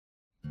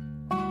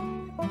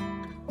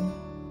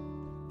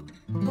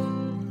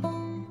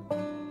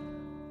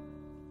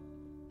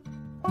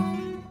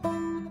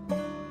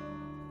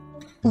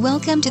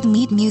Welcome to the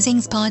Meet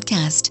Musings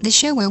podcast, the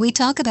show where we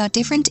talk about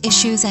different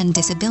issues and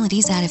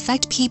disabilities that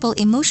affect people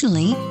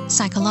emotionally,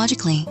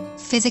 psychologically,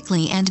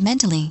 physically, and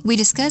mentally. We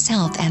discuss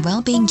health and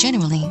well-being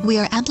generally. We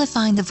are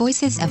amplifying the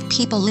voices of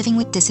people living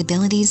with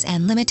disabilities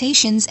and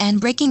limitations and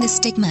breaking the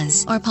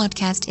stigmas. Our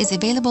podcast is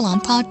available on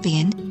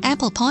Podbean,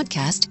 Apple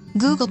Podcast,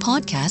 Google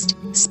Podcast,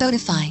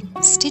 Spotify,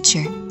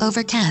 Stitcher,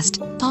 Overcast,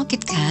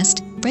 Pocket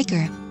Cast,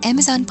 Breaker,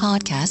 Amazon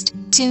Podcast,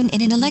 TuneIn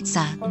and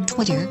Alexa,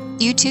 Twitter,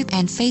 YouTube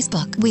and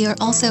Facebook. We are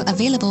also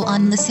available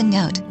on Listen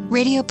Note,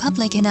 Radio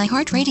Public and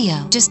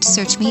iHeartRadio. Just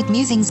search Meet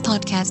Musings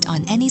Podcast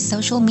on any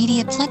social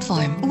media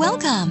platform.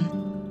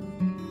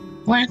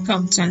 Welcome!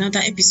 Welcome to another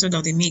episode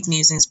of the Meet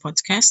Musings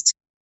Podcast.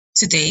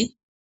 Today,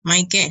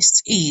 my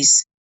guest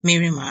is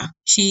Mary Mark.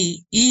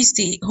 She is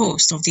the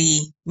host of the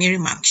Mary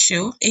Mark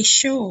Show, a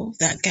show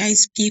that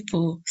guides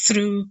people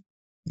through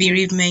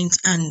bereavement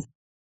and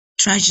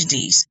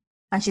tragedies.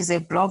 And she's a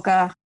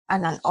blogger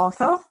and an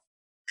author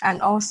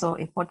and also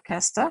a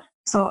podcaster.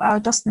 So I'll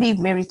just leave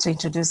Mary to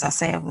introduce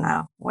herself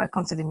now.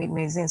 Welcome to the Meet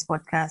Musings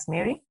Podcast,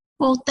 Mary.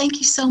 Well, thank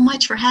you so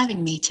much for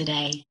having me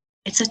today.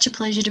 It's such a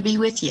pleasure to be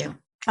with you.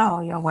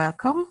 Oh, you're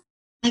welcome.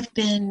 I've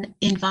been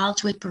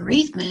involved with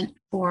bereavement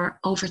for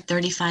over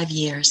 35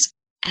 years.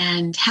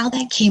 And how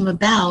that came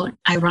about,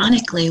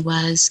 ironically,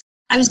 was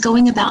I was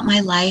going about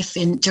my life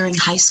during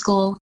high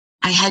school.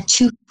 I had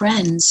two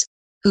friends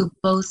who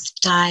both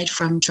died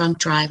from drunk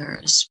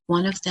drivers.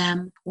 One of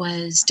them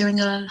was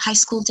during a high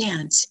school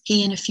dance.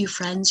 He and a few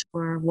friends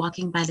were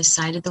walking by the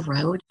side of the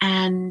road,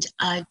 and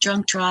a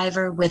drunk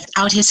driver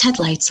without his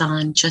headlights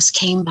on just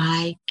came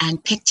by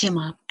and picked him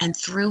up and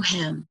threw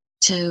him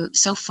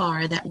so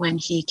far that when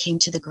he came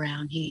to the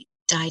ground, he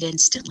died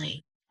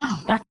instantly.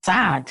 Oh, that's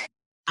sad.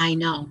 I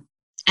know.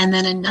 And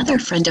then another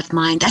friend of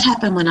mine, that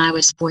happened when I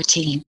was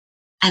 14.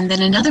 And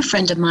then another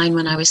friend of mine,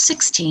 when I was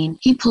 16,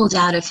 he pulled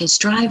out of his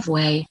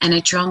driveway and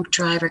a drunk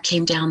driver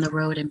came down the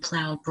road and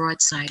plowed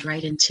broadside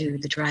right into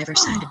the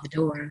driver's side of the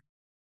door.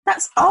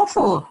 That's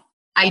awful.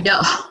 I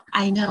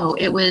know.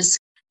 It was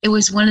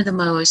one of the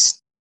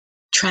most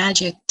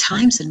tragic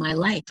times in my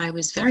life. I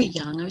was very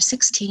young. I was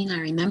 16. I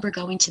remember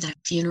going to that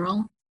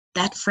funeral.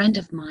 That friend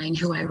of mine,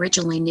 who I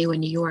originally knew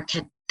in New York,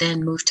 had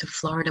then moved to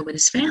Florida with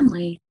his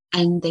family.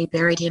 And they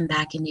buried him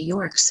back in New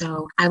York.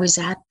 So I was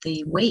at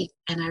the wake,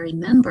 and I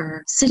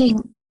remember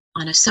sitting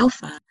on a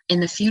sofa in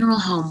the funeral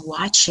home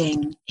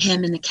watching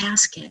him in the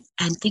casket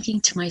and thinking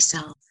to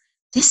myself,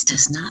 this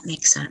does not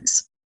make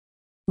sense.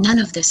 None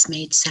of this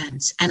made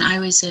sense. And I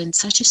was in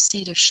such a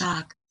state of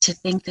shock to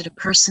think that a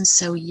person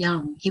so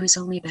young, he was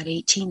only about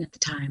 18 at the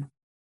time,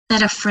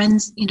 that a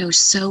friend,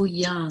 so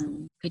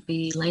young could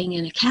be laying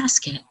in a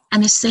casket.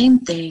 And the same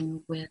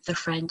thing with the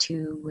friend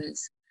who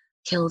was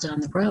killed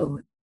on the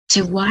road.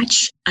 To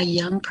watch a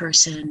young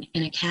person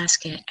in a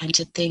casket and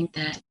to think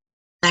that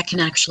that can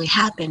actually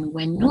happen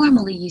when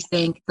normally you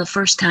think the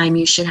first time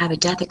you should have a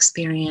death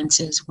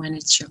experience is when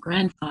it's your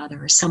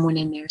grandfather or someone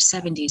in their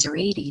 70s or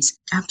 80s.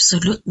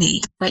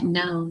 Absolutely. But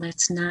no,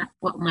 that's not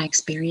what my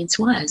experience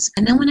was.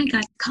 And then when I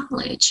got to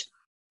college,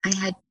 I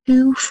had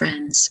two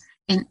friends,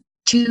 and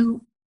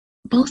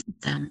both of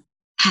them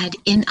had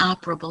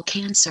inoperable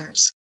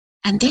cancers.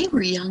 And they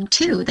were young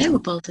too. They were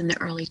both in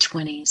the early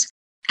 20s.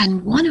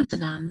 And one of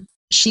them,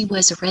 she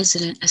was a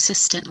resident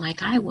assistant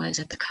like I was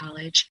at the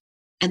college.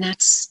 And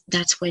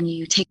that's when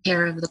you take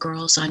care of the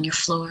girls on your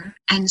floor.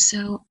 And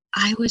so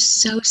I was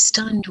so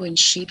stunned when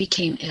she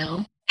became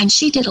ill. And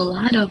she did a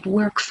lot of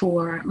work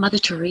for Mother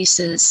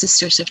Teresa's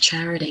Sisters of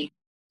Charity.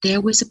 There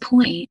was a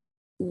point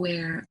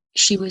where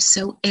she was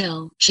so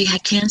ill, she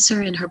had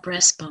cancer in her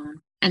breastbone,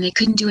 and they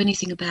couldn't do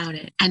anything about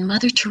it. And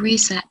Mother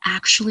Teresa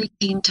actually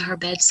came to her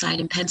bedside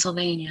in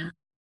Pennsylvania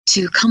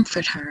to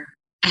comfort her.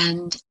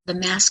 And the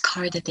mass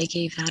card that they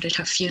gave out at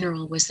her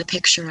funeral was the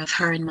picture of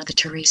her and Mother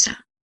Teresa.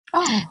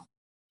 Oh.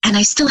 And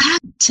I still have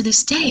it to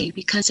this day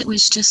because it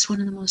was just one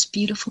of the most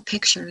beautiful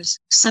pictures,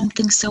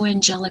 something so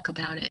angelic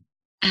about it.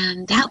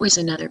 And that was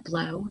another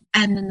blow.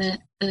 And then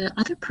the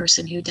other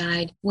person who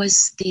died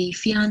was the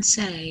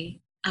fiancé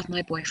of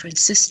my boyfriend's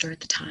sister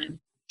at the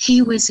time.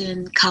 He was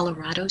in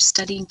Colorado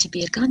studying to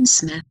be a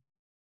gunsmith.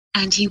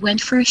 And he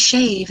went for a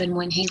shave, and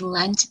when he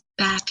leant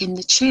back in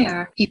the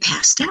chair, he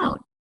passed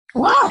out.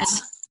 What?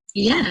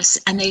 Yes,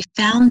 and they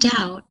found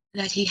out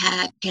that he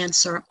had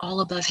cancer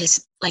all above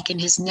in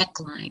his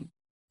neckline.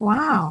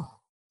 Wow.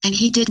 And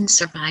he didn't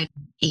survive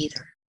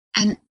either.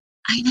 And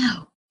I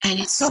know. And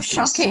it's so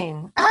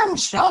shocking. I'm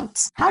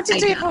shocked. How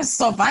did you even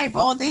survive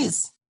all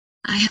this?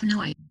 I have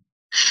no idea.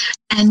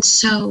 And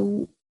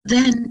so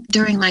then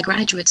during my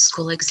graduate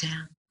school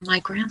exam, my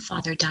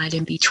grandfather died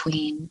in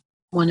between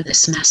one of the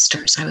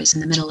semesters. I was in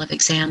the middle of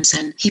exams,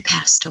 and he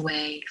passed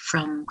away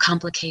from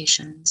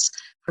complications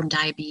from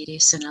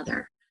diabetes and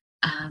other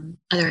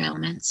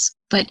ailments.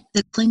 But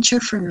the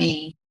clincher for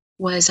me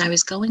was I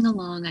was going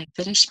along, I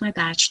finished my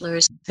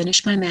bachelor's,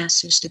 finished my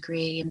master's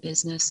degree in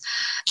business,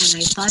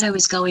 and I thought I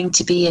was going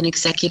to be an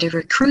executive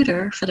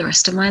recruiter for the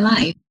rest of my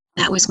life.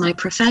 That was my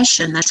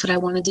profession. That's what I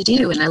wanted to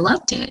do, and I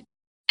loved it.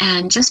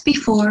 And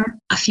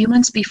a few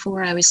months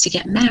before I was to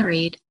get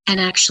married, and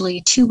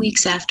actually 2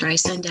 weeks after I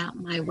sent out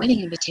my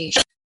wedding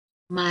invitation,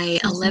 my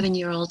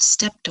 11-year-old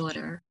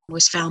stepdaughter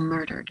was found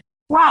murdered.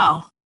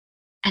 Wow.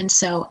 And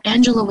so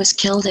Angela was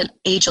killed at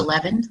age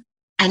 11,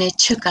 and it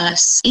took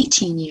us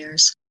 18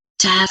 years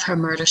to have her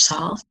murder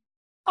solved.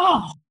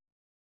 Oh.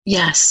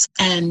 Yes,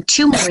 and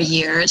 2 more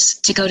years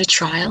to go to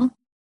trial,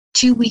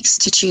 2 weeks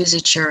to choose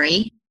a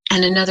jury,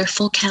 and another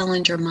full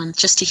calendar month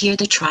just to hear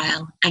the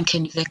trial and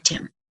convict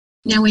him.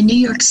 Now, in New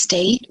York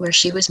State, where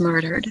she was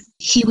murdered,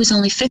 he was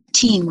only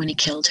 15 when he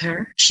killed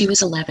her. She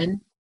was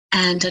 11.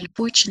 And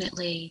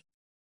unfortunately,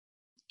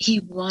 he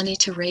wanted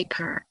to rape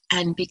her.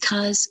 And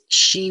because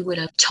she would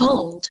have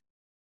told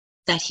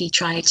that he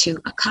tried to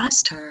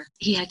accost her,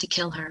 he had to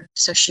kill her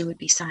so she would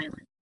be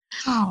silent.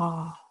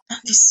 Oh. That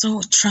is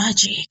so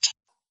tragic.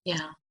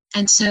 Yeah.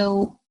 And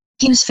so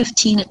he was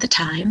 15 at the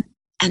time,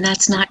 and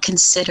that's not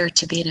considered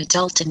to be an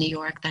adult in New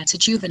York. That's a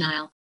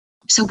juvenile.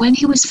 So when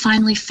he was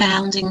finally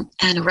found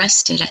and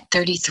arrested at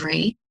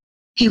 33,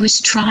 he was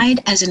tried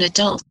as an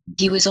adult.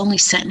 He was only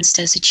sentenced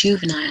as a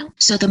juvenile.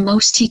 So the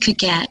most he could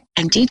get,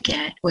 and did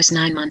get, was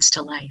 9 months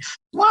to life.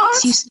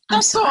 What?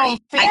 I'm sorry.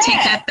 So I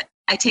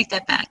take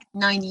that back.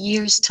 9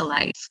 years to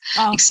life.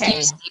 Okay.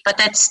 Excuse me, but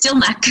that's still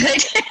not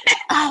good.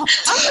 Oh,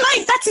 I'm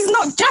like, that is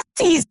not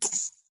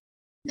justice.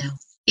 No,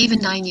 even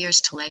 9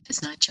 years to life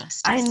is not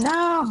justice. I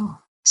know.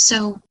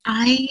 So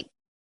I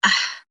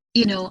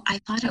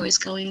thought I was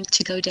going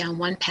to go down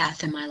one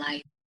path in my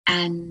life,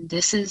 and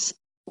this is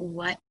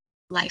what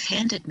life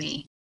handed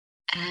me.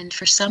 And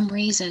for some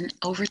reason,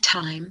 over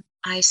time,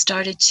 I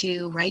started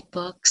to write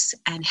books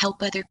and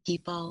help other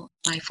people.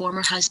 My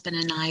former husband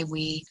and I,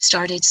 we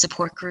started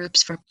support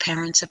groups for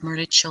parents of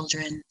murdered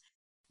children.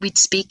 We'd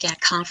speak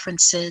at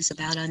conferences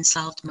about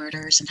unsolved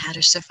murders and how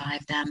to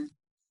survive them.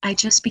 I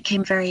just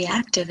became very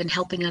active in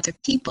helping other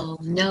people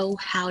know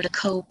how to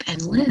cope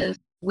and live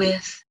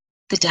with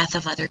the death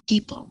of other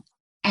people.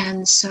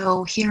 And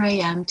so here I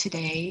am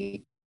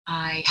today.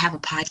 I have a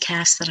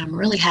podcast that I'm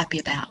really happy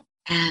about.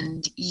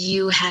 And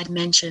you had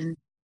mentioned,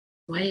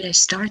 why did I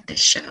start this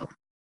show?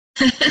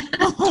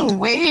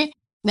 Wait,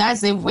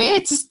 that's a way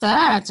to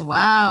start.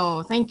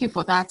 Wow. Thank you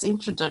for that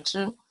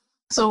introduction. You're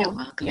So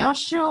welcome. your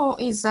show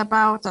is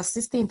about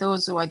assisting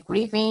those who are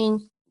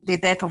grieving the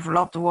death of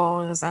loved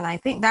ones. And I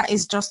think that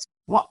is just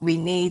what we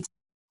need,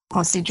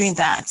 considering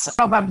that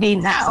probably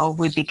now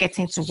we'll be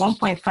getting to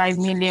 1.5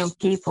 million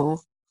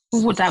people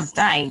who would have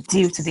died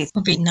due to the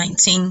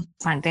COVID-19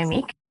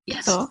 pandemic.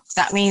 Yes. So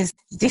that means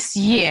this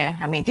year,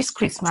 this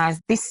Christmas,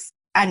 this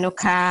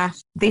Hanukkah,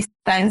 this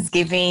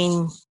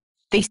Thanksgiving,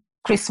 this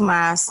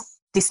Christmas,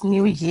 this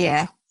New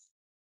Year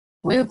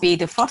will be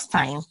the first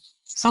time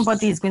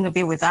somebody is going to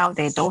be without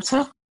their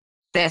daughter,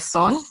 their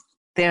son,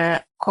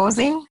 their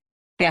cousin,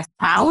 their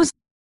spouse,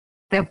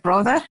 their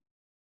brother,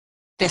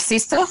 their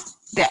sister,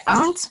 their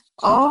aunt,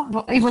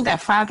 or even their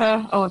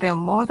father or their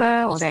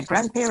mother or their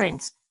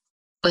grandparents.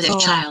 Or their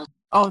child.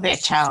 Or their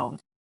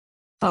child.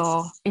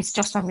 So it's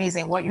just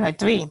amazing what you are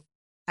doing.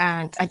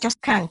 And I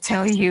just can't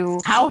tell you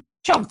how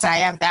shocked I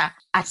am that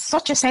at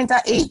such a tender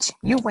age,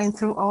 you went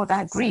through all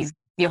that grief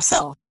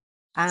yourself.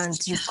 And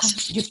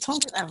you've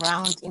turned it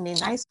around in a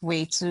nice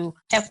way to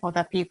help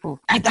other people.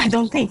 I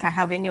don't think I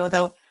have any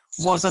other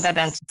words other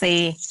than to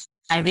say,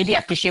 I really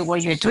appreciate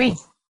what you're doing.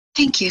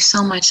 Thank you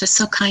so much. That's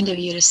so kind of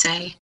you to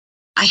say.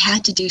 I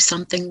had to do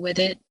something with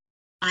it.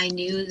 I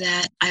knew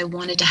that I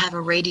wanted to have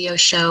a radio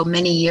show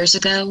many years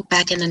ago,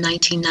 back in the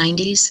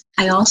 1990s.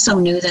 I also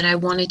knew that I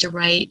wanted to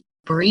write a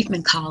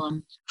bereavement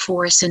column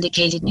for a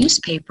syndicated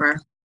newspaper.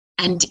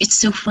 And it's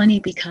so funny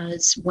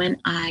because when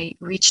I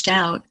reached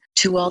out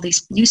to all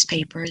these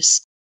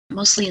newspapers,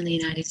 mostly in the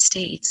United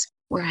States,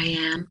 where I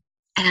am,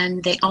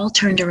 and they all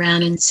turned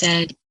around and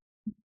said,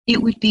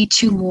 it would be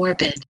too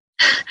morbid.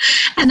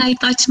 And I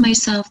thought to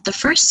myself, the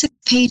first 6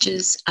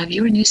 pages of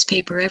your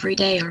newspaper every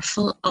day are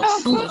full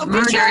of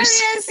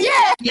murders.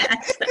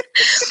 Yes,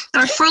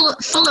 are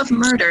full of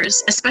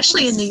murders,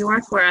 especially in New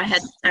York, where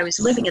I was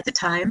living at the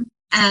time.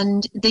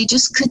 And they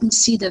just couldn't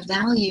see the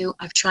value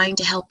of trying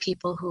to help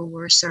people who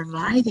were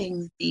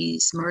surviving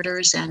these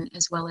murders and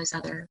as well as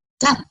other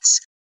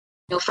deaths,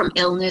 from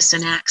illness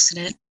and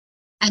accident.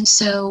 And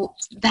so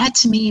that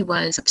to me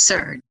was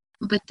absurd.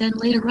 But then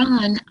later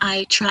on,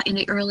 in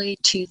the early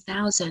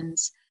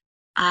 2000s,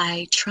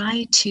 I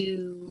tried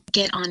to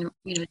get on,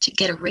 to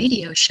get a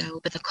radio show,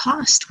 but the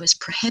cost was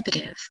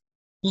prohibitive.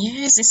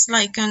 Yes, it's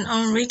like an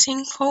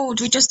unwritten code.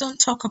 We just don't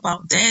talk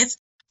about death.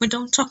 We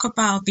don't talk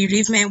about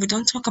bereavement. We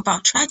don't talk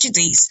about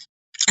tragedies.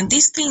 And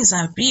these things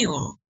are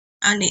real.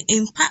 And it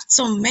impacts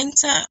on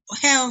mental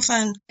health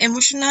and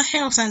emotional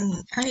health,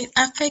 and it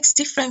affects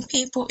different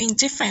people in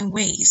different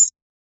ways.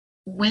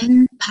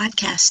 When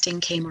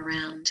podcasting came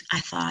around, I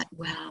thought,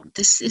 wow,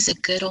 this is a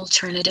good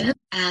alternative.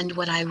 And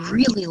what I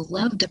really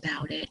loved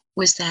about it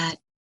was that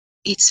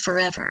it's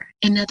forever.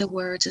 In other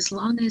words, as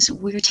long as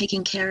we're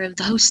taking care of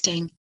the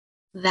hosting,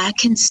 that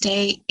can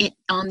stay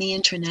on the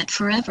internet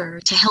forever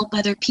to help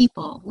other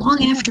people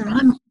long after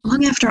I'm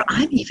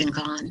even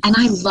gone. And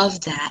I love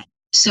that.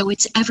 So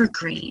it's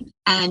evergreen,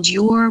 and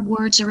your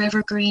words are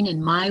evergreen,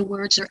 and my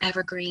words are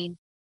evergreen.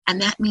 And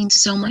that means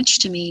so much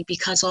to me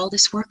because all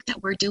this work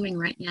that we're doing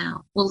right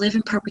now will live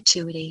in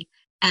perpetuity,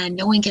 and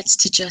no one gets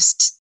to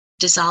just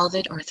dissolve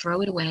it or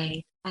throw it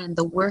away, and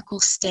the work will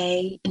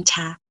stay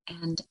intact.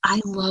 And I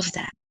love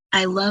that.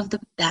 I love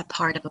that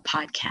part of a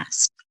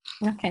podcast.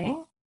 Okay.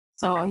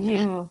 So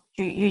you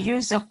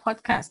use your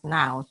podcast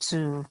now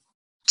to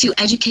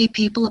educate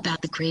people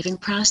about the grieving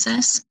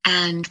process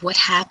and what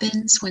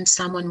happens when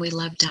someone we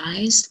love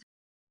dies,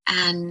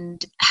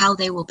 and how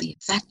they will be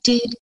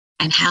affected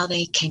and how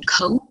they can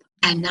cope,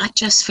 and not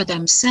just for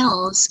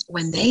themselves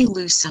when they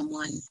lose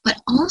someone, but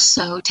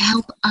also to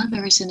help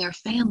others in their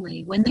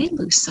family when they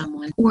lose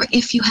someone. Or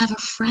if you have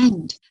a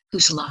friend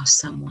who's lost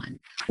someone,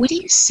 what do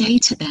you say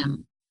to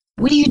them?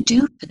 What do you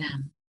do for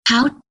them?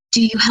 How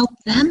do you help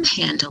them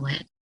handle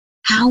it?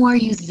 How are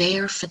you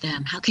there for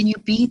them? How can you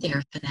be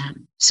there for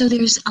them? So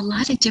there's a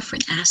lot of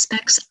different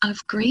aspects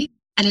of grief.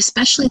 And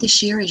especially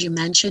this year, as you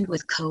mentioned,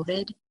 with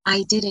COVID,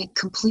 I did a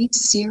complete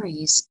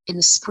series in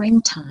the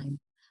springtime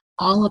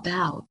all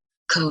about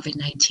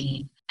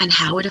COVID-19 and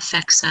how it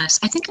affects us.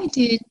 I think I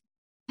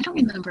don't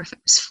remember if it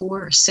was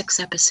 4 or 6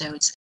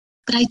 episodes,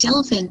 but I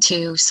delve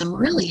into some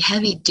really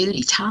heavy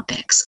duty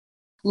topics,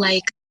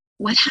 like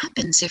what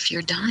happens if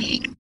you're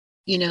dying?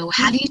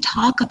 How do you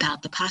talk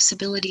about the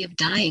possibility of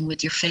dying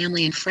with your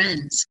family and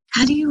friends?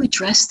 How do you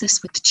address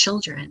this with the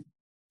children?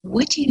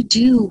 What do you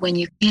do when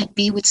you can't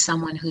be with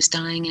someone who's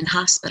dying in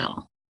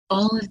hospital?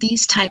 All of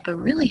these type of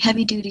really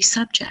heavy duty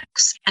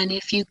subjects. And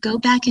if you go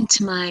back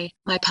into my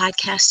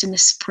podcast in the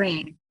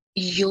spring,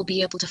 you'll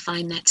be able to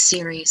find that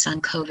series on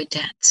COVID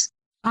deaths.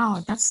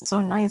 Oh, that's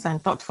so nice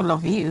and thoughtful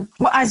of you.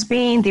 What has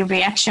been the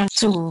reaction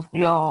to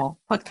your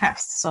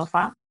podcast so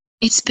far?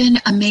 It's been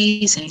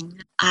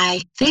amazing.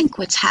 I think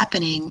what's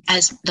happening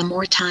as the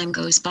more time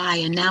goes by,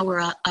 and now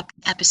we're up to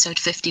episode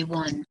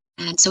 51.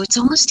 And so it's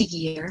almost a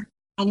year.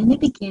 And in the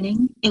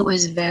beginning, it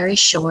was very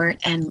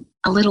short and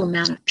a little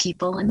amount of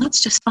people, and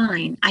that's just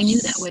fine. I knew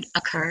that would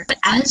occur. But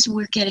as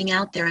we're getting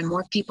out there and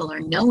more people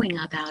are knowing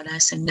about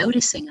us and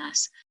noticing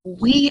us,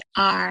 we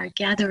are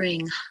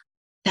gathering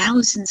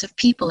thousands of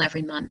people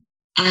every month.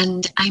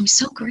 And I'm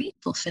so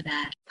grateful for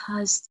that,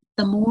 because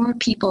the more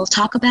people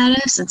talk about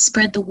us and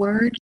spread the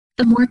word,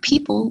 the more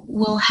people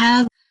will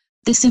have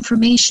this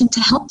information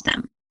to help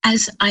them.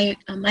 As I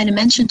might have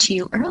mentioned to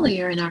you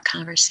earlier in our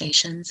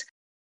conversations,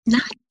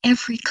 not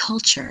every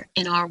culture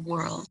in our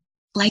world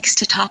likes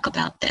to talk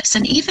about this.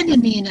 And even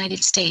in the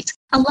United States,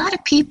 a lot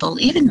of people,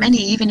 even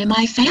in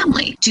my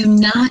family, do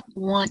not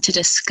want to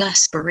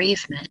discuss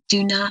bereavement,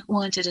 do not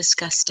want to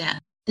discuss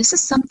death. This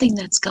is something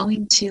that's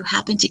going to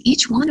happen to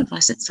each one of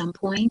us at some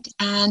point,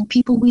 and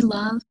people we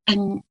love,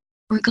 and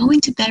we're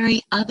going to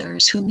bury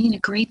others who mean a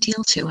great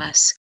deal to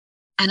us.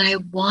 And I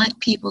want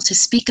people to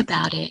speak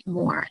about it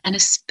more, and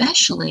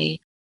especially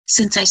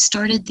since I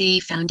started the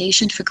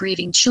Foundation for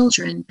Grieving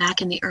Children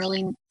back in the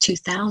early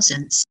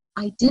 2000s.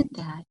 I did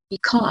that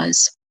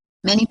because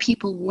many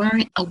people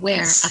weren't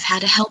aware of how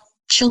to help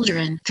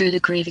children through the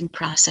grieving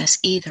process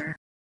either.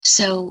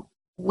 So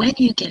when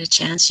you get a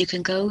chance, you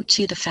can go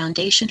to the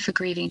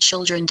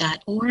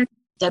foundationforgrievingchildren.org,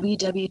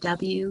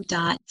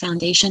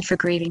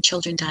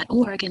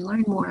 www.foundationforgrievingchildren.org, and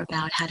learn more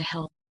about how to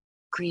help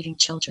grieving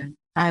children.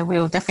 I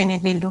will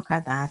definitely look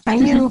at that.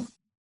 Can you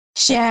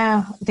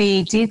share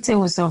the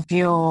details of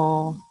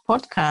your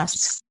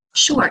podcast?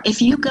 Sure. If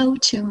you go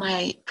to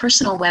my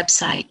personal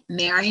website,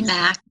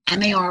 marymac,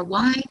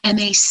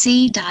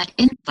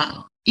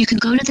 MARYMAC.info, you can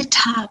go to the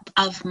top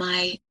of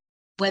my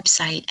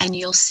website and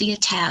you'll see a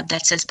tab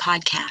that says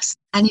podcast.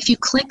 And if you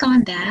click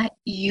on that,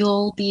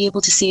 you'll be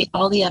able to see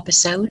all the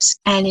episodes.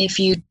 And if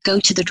you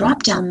go to the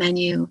drop-down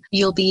menu,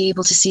 you'll be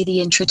able to see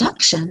the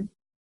introduction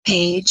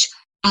page.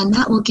 And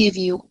that will give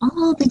you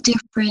all the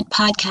different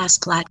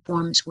podcast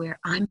platforms where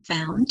I'm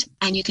found.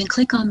 And you can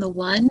click on the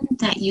one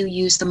that you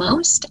use the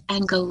most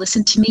and go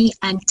listen to me,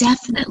 and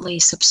definitely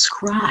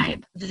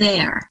subscribe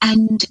there.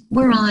 And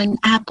we're on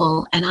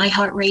Apple and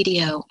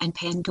iHeartRadio and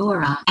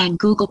Pandora and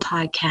Google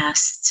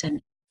Podcasts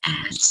and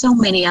so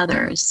many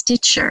others,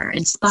 Stitcher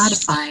and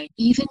Spotify,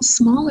 even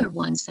smaller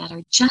ones that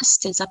are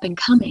just as up and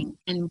coming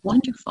and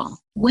wonderful.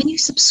 When you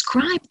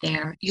subscribe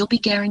there, you'll be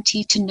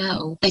guaranteed to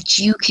know that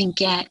you can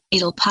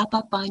it'll pop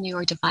up on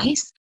your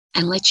device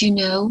and let you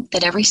know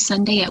that every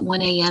Sunday at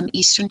 1 a.m.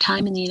 Eastern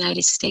Time in the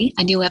United States,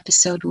 a new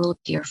episode will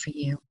appear for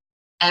you.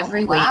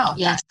 Every week. Wow,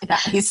 Yes.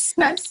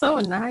 that's so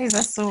nice.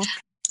 That's so,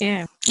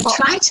 yeah. I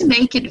try to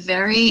make it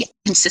very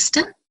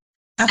consistent.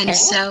 Okay. And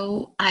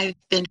so I've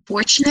been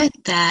fortunate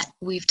that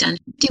we've done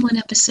 51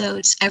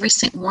 episodes, every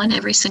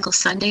single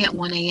Sunday at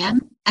 1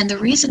 a.m. And the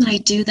reason I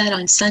do that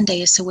on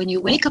Sunday is so when you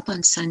wake up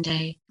on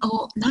Sunday,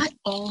 not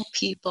all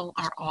people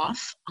are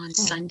off on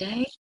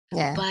Sunday,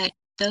 but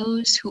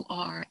those who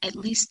are, at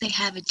least they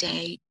have a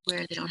day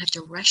where they don't have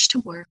to rush to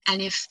work.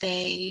 And if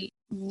they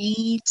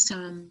need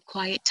some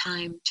quiet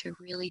time to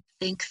really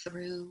think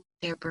through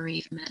their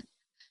bereavement,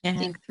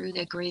 think through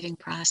their grieving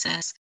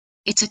process,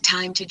 it's a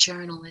time to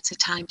journal. It's a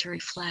time to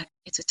reflect.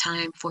 It's a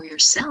time for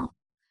yourself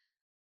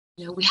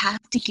We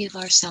have to give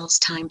ourselves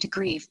time to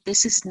grieve.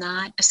 This is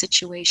not a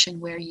situation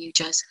where you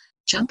just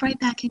jump right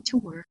back into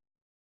work.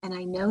 And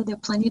I know there are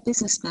plenty of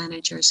business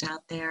managers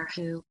out there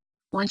who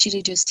want you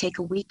to just take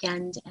a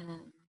weekend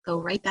and go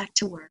right back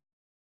to work.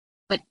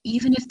 But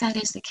even if that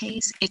is the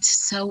case,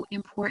 it's so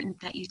important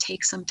that you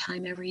take some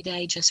time every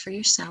day just for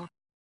yourself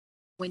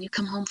when you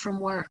come home from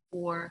work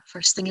or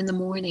first thing in the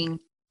morning,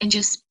 and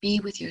just be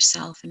with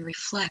yourself and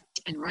reflect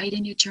and write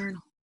in your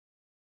journal.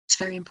 It's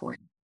very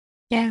important.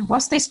 Yeah,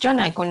 what's this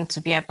journal going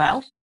to be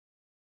about?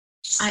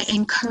 I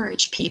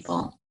encourage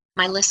people,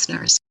 my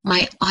listeners,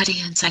 my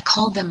audience, I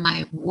call them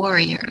my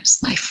warriors,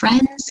 my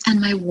friends and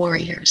my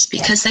warriors,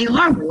 because they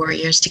are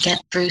warriors to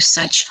get through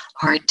such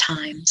hard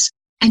times.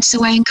 And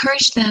so I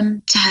encourage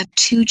them to have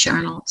 2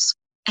 journals.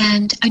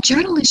 And a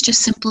journal is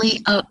just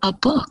simply a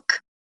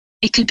book.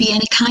 It could be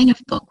any kind of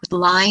book with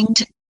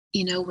lined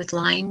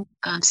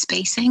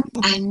spacing,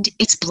 and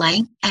it's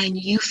blank, and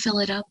you fill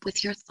it up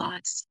with your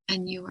thoughts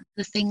and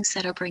the things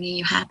that are bringing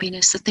you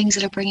happiness, the things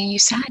that are bringing you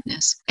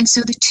sadness. And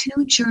so the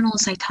 2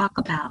 journals I talk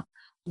about,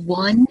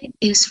 one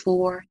is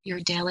for your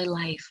daily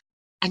life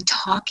and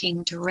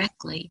talking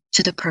directly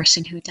to the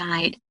person who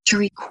died, to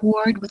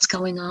record what's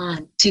going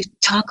on, to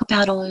talk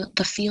about all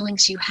the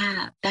feelings you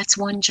have. That's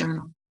one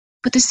journal.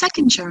 But the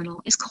second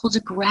journal is called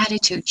a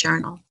gratitude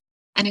journal.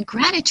 And a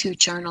gratitude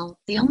journal,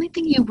 the only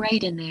thing you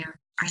write in there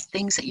are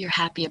things that you're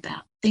happy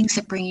about, things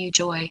that bring you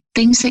joy,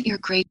 things that you're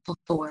grateful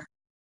for.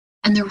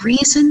 And the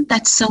reason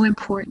that's so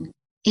important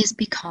is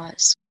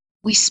because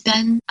we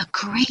spend a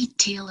great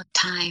deal of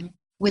time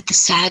with the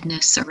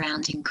sadness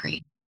surrounding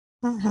grief.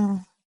 Mm-hmm.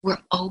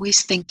 We're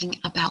always thinking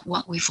about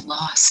what we've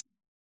lost.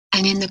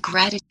 And in the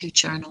gratitude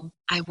journal,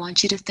 I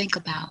want you to think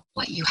about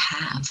what you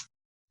have,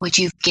 what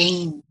you've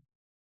gained,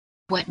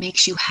 what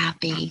makes you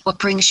happy, what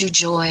brings you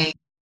joy,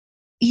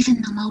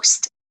 even the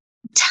most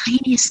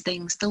tiniest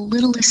things, the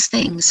littlest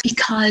things.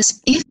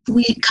 Because if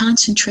we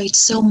concentrate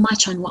so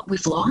much on what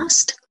we've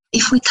lost,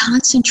 if we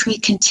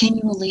concentrate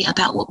continually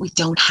about what we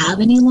don't have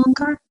any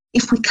longer,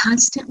 if we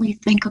constantly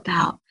think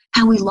about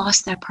how we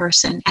lost that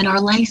person and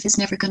our life is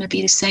never going to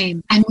be the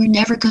same and we're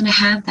never going to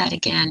have that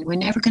again, we're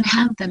never going to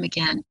have them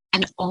again,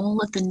 and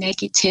all of the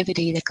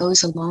negativity that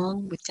goes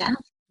along with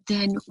death,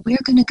 then we're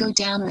going to go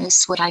down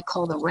this, what I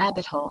call the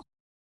rabbit hole,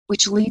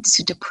 which leads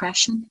to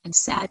depression and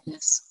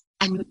sadness.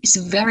 And it's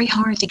very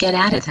hard to get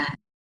out of that.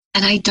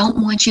 And I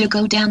don't want you to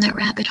go down that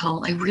rabbit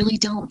hole. I really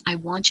don't. I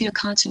want you to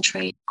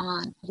concentrate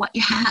on what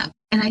you have.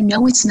 And I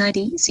know it's not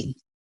easy.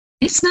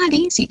 It's not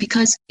easy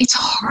because it's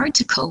hard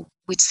to cope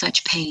with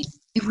such pain.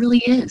 It really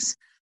is.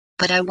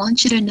 But I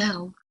want you to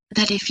know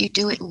that if you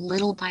do it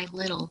little by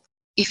little,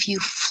 if you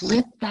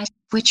flip that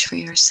switch for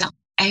yourself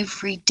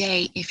every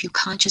day, if you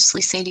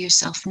consciously say to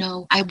yourself,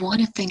 no, I want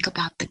to think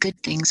about the good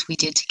things we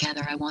did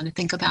together. I want to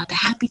think about the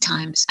happy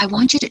times. I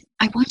want you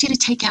to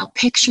take out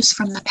pictures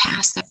from the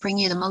past that bring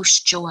you the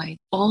most joy.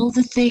 All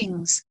the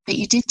things that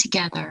you did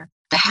together,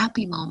 the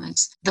happy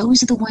moments,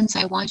 those are the ones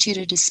I want you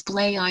to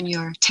display on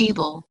your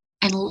table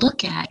and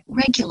look at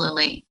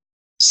regularly.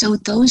 So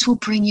those will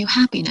bring you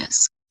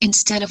happiness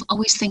instead of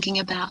always thinking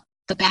about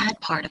the bad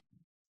part of it.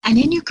 And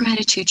in your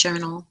gratitude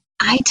journal,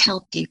 I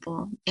tell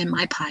people in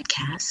my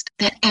podcast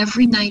that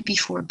every night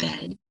before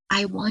bed,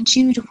 I want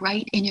you to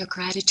write in your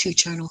gratitude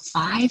journal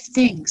 5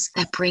 things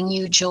that bring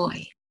you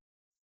joy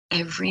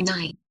every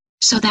night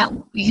so that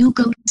you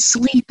go to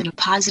sleep in a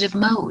positive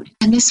mode.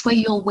 And this way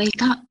you'll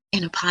wake up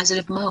in a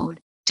positive mode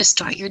to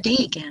start your day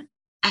again.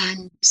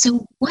 And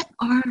so what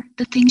are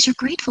the things you're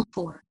grateful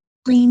for?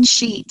 Clean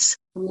sheets,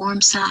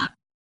 warm socks,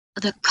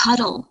 the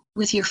cuddle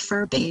with your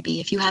fur baby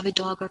if you have a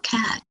dog or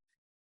cat.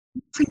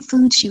 Different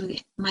foods you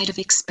might have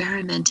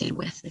experimented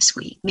with this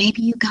week.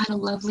 Maybe you got a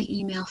lovely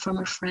email from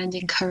a friend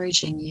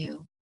encouraging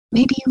you.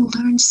 Maybe you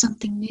learned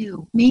something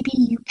new. Maybe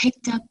you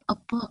picked up a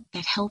book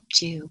that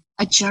helped you.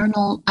 A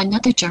journal,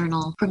 another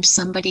journal from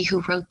somebody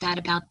who wrote that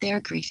about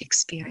their grief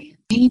experience.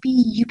 Maybe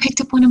you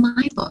picked up one of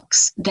my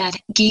books that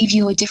gave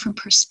you a different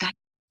perspective.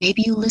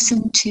 Maybe you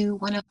listened to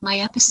one of my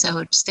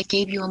episodes that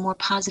gave you a more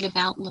positive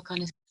outlook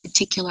on a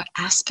particular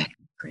aspect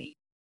of grief.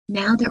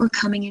 Now that we're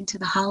coming into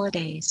the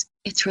holidays,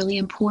 it's really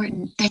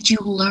important that you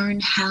learn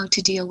how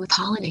to deal with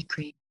holiday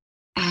grief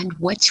and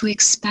what to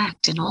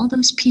expect. And all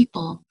those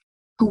people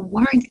who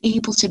weren't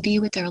able to be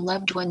with their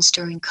loved ones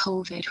during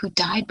COVID, who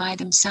died by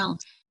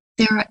themselves,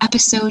 there are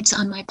episodes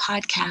on my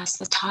podcast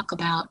that talk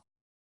about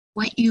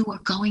what you were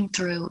going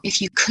through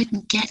if you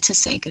couldn't get to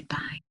say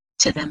goodbye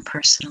to them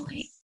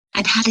personally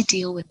and how to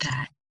deal with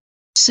that.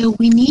 So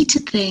we need to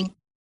think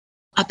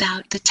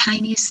about the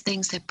tiniest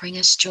things that bring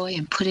us joy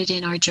and put it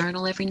in our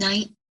journal every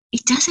night.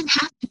 It doesn't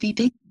have to be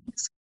big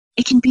things.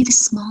 It can be the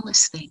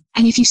smallest thing.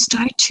 And if you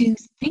start to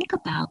think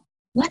about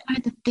what are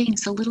the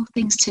things, the little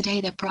things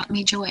today that brought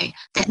me joy,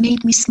 that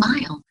made me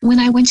smile. When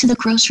I went to the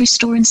grocery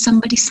store and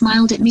somebody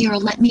smiled at me or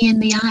let me in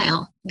the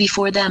aisle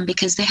before them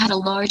because they had a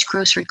large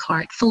grocery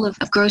cart full of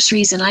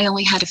groceries and I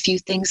only had a few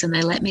things and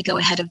they let me go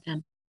ahead of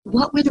them.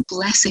 What were the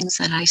blessings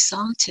that I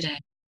saw today,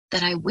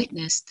 that I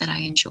witnessed, that I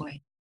enjoyed?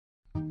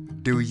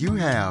 Do you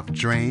have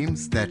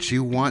dreams that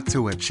you want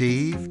to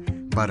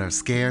achieve but are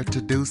scared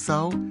to do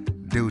so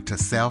due to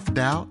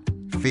self-doubt,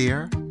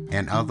 fear,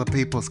 and other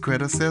people's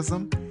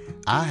criticism?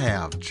 I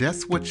have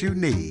just what you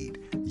need.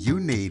 You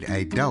need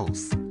a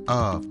dose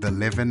of the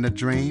Living the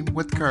Dream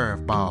with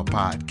Curveball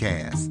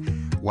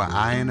podcast, where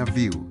I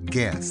interview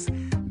guests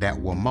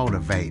that will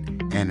motivate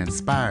and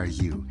inspire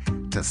you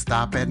to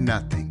stop at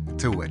nothing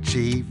to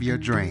achieve your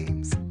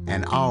dreams.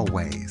 And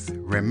always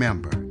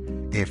remember,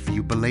 if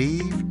you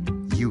believe,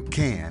 you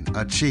can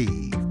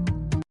achieve. The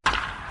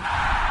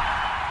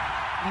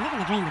Living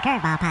the Dream with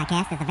Curveball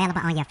podcast is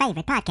available on your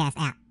favorite podcast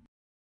app.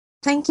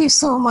 Thank you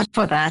so much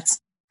for that.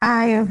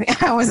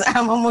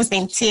 I'm almost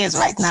in tears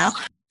right now.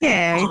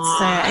 Yeah,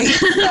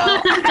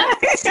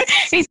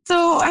 it's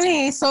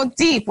so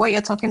deep what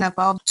you're talking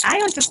about. I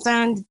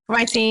understand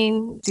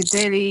writing the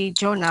daily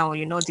journal,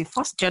 the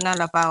first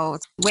journal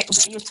about when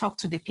you talk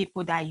to the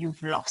people that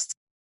you've lost.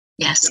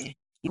 Yes.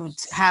 You would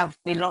have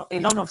a lot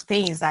of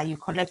things that you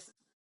collect.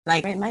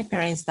 Like when my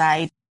parents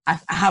died, I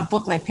have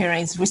both my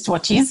parents'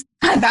 wristwatches,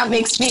 and that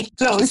makes me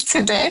close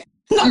to them.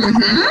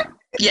 Mm-hmm.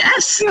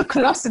 Yes. You're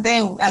close to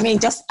them. I mean,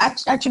 just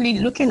actually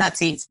looking at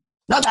it.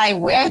 Not that I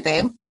wear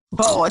them,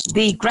 but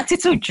the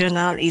gratitude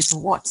journal is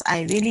what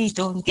I really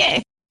don't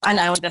get. And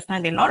I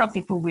understand a lot of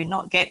people will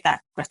not get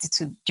that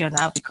gratitude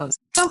journal because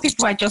some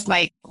people are just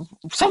like,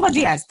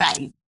 somebody has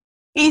died.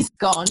 He's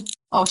gone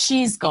or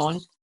she's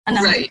gone, and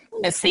I'm not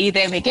going to see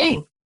them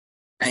again.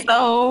 Right.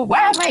 So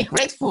why am I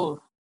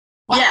grateful?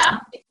 Yeah.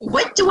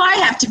 What do I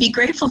have to be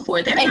grateful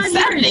for? They're not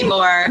here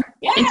anymore.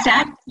 Yeah.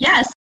 Exactly.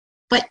 Yes.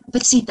 But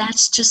see,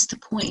 that's just the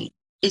point,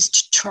 is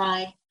to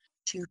try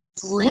to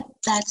flip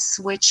that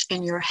switch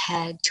in your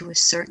head to a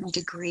certain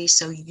degree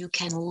so you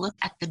can look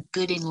at the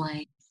good in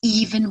life,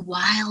 even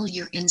while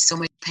you're in so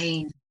much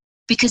pain.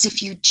 Because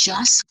if you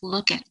just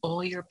look at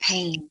all your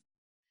pain,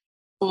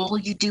 all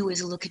you do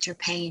is look at your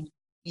pain,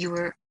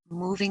 you're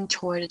moving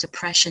toward a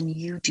depression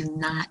you do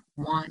not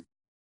want.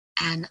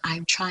 And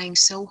I'm trying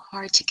so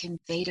hard to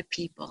convey to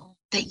people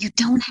that you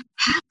don't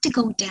have to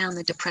go down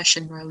the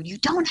depression road. You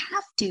don't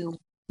have to.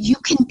 You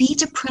can be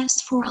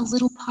depressed for a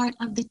little part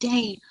of the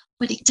day,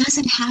 but it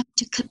doesn't have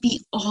to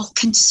be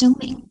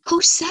all-consuming.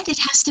 Who said it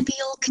has to be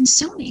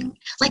all-consuming?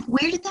 Like,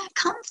 where did that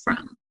come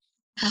from?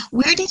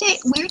 Where did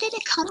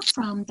it come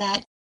from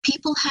that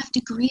people have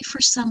to grieve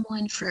for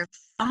someone for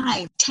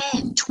 5,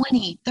 10,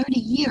 20, 30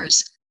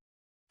 years?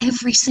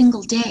 Every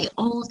single day,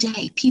 all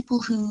day, people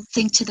who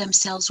think to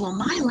themselves, well,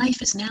 my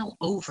life is now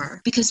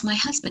over because my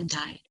husband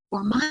died,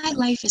 or my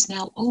life is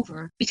now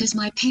over because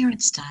my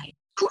parents died.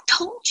 Who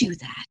told you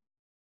that?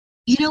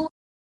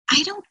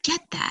 I don't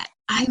get that.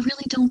 I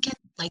really don't get,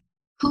 like,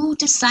 who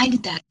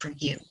decided that for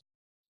you?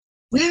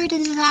 Where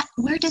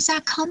does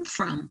that come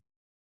from?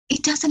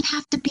 It doesn't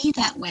have to be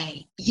that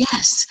way.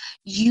 Yes,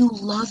 you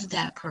love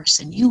that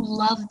person. You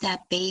love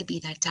that baby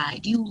that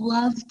died. You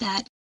love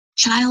that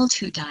child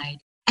who died.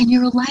 And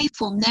your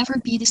life will never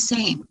be the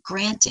same.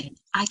 Granted,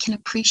 I can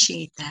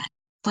appreciate that.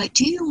 But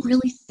do you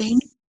really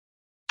think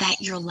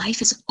that your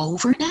life is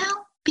over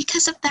now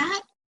because of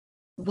that?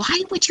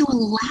 Why would you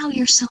allow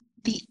your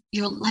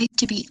life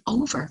to be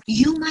over?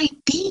 You might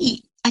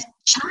be a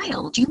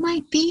child. You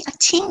might be a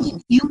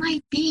teen. You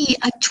might be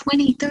a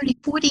 20, 30,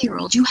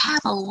 40-year-old. You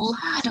have a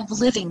lot of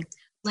living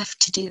left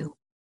to do.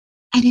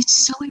 And it's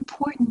so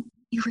important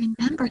you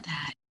remember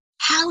that.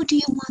 How do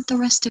you want the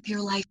rest of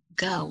your life to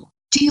go?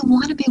 Do you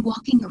want to be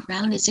walking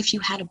around as if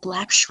you had a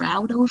black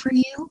shroud over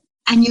you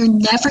and you're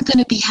never going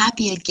to be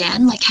happy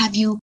again? Like, have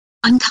you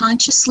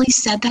unconsciously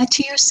said that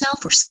to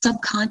yourself, or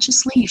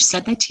subconsciously you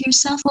said that to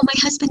yourself? Well, my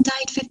husband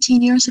died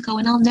 15 years ago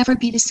and I'll never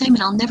be the same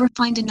and I'll never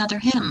find another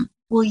him.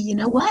 Well, you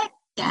know what?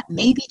 That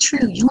may be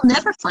true. You'll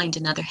never find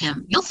another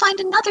him. You'll find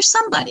another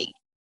somebody.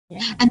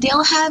 Yeah. And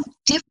they'll have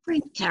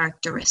different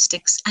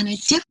characteristics and a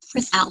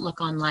different outlook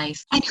on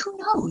life. And who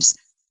knows?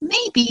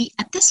 Maybe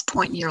at this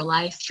point in your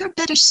life, you're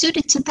better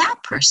suited to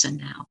that person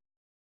now.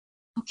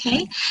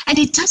 Okay? And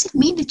it doesn't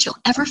mean that you'll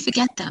ever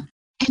forget them.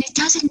 And it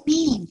doesn't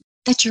mean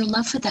that your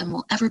love for them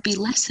will ever be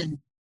lessened.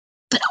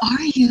 But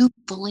are you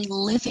fully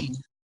living?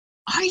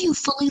 Are you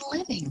fully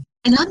living?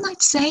 And I'm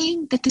not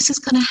saying that this is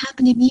going to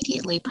happen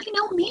immediately, by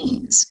no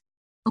means.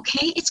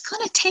 Okay? It's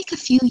going to take a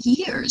few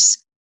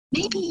years,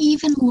 maybe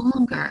even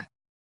longer.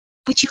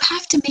 But you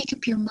have to make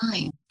up your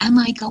mind. Am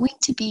I going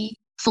to be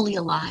fully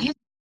alive?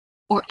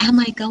 Or am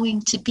I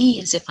going to be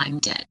as if I'm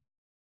dead?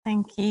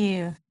 Thank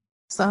you.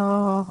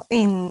 So,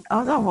 in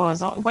other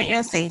words, what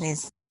you're saying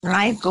is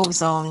life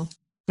goes on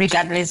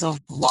regardless of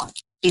what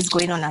is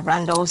going on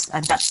around us,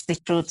 and that's the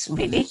truth,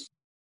 really.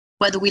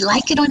 Whether we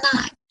like it or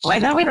not.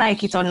 Whether we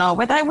like it or not,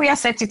 whether we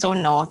accept it or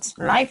not,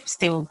 life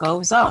still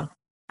goes on.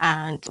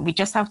 And we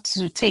just have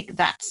to take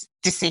that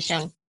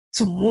decision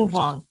to move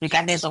on,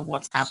 regardless of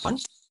what's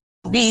happened.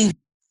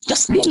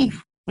 Just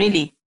live,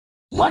 really.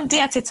 One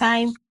day at a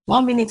time,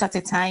 1 minute at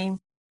a time,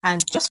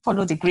 and just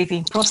follow the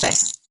grieving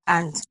process.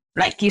 And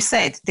like you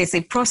said, there's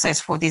a process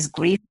for this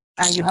grief,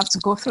 and you have to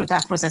go through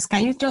that process.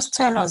 Can you just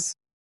tell us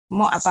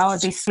more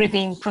about this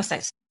grieving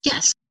process?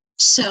 Yes.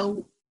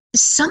 So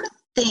some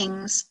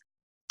things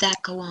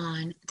that go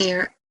on.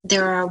 There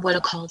are what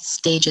are called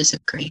stages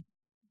of grief.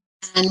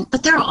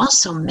 But there are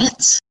also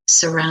myths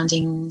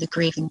surrounding the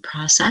grieving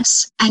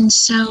process. And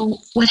so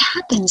what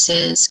happens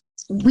is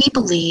we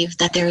believe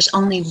that there's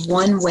only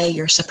one way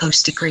you're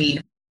supposed to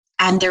grieve,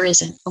 and there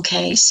isn't,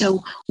 okay?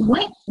 So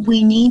what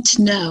we need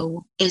to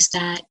know is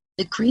that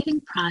the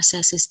grieving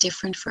process is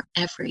different for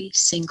every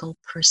single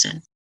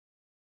person.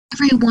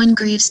 Everyone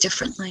grieves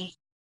differently.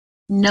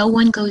 No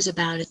one goes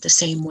about it the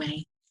same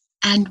way.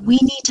 And we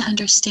need to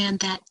understand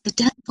that the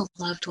death of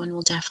a loved one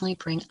will definitely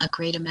bring a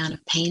great amount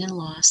of pain and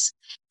loss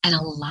and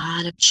a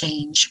lot of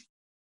change.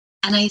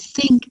 And I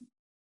think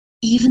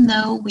even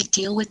though we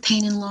deal with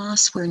pain and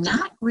loss, we're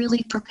not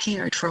really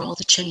prepared for all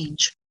the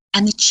change.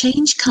 And the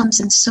change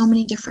comes in so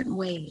many different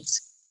ways.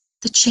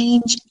 The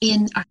change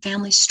in our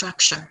family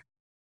structure,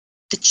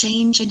 the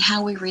change in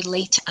how we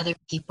relate to other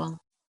people,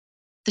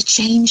 the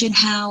change in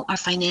how our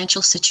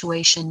financial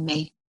situation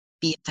may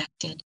be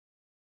affected.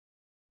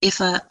 If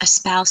a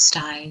spouse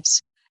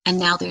dies and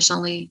now there's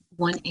only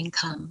one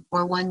income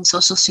or one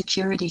Social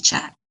Security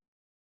check,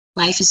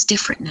 life is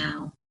different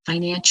now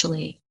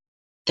financially.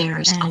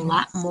 There's a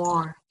lot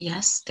more.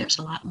 Yes, there's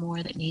a lot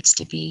more that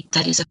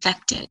is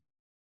affected.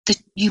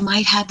 You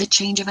might have the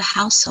change of a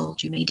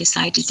household. You may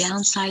decide to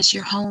downsize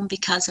your home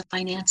because of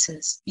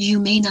finances. You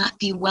may not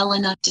be well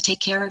enough to take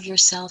care of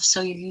yourself,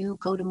 so you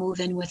go to move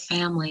in with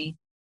family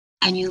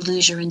and you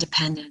lose your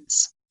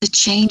independence. The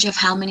change of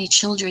how many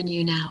children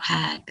you now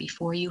had.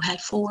 Before you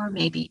had 4,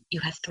 maybe you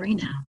have 3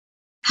 now.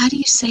 How do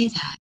you say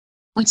that?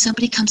 When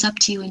somebody comes up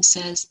to you and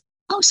says,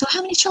 "Oh, so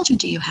how many children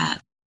do you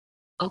have?"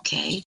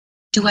 Okay.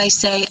 Do I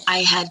say I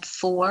had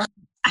 4?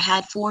 I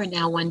had 4 and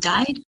now 1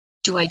 died?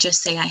 Do I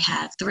just say I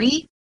have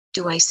 3?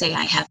 Do I say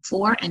I have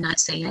 4 and not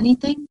say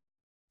anything?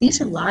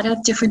 These are a lot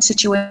of different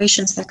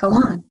situations that go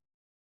on.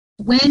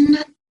 When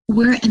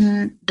we're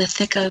in the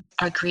thick of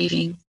our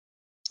grieving,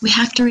 we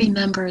have to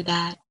remember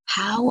that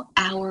how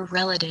our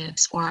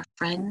relatives or our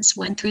friends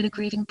went through the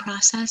grieving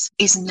process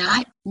is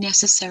not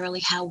necessarily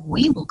how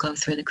we will go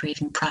through the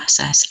grieving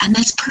process. And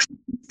that's perfectly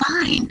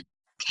fine,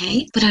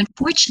 okay? But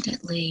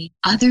unfortunately,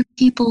 other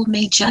people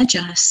may judge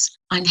us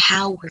on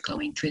how we're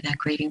going through that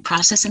grieving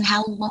process and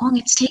how long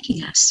it's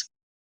taking us.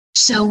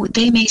 So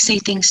they may say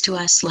things to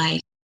us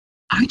like,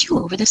 "Aren't you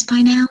over this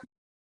by now?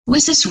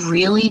 Was this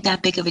really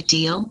that big of a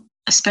deal?"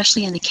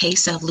 Especially in the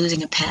case of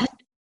losing a pet.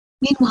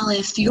 Meanwhile,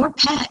 if your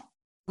pet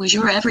was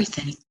your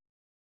everything,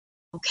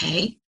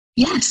 okay,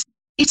 yes,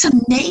 it's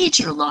a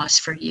major loss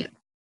for you.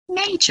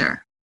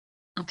 Major.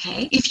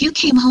 Okay? If you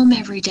came home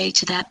every day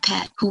to that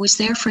pet who was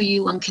there for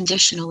you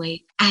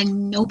unconditionally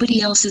and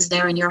nobody else is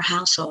there in your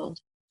household,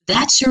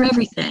 that's your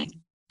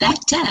everything.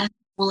 That death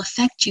will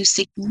affect you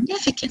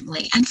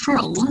significantly and for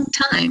a long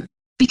time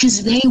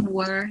because they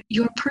were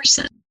your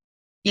person.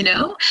 You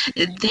know,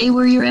 they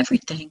were your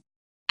everything.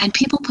 And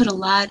people put a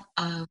lot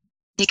of,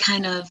 they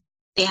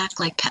act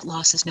like pet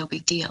loss is no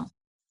big deal.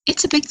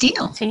 It's a big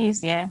deal. It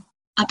is, yeah.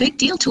 A big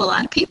deal to a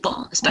lot of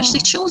people, especially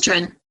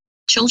children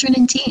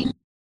and teens.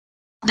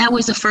 That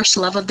was the first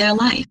love of their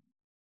life.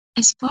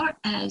 As far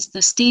as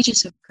the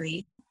stages of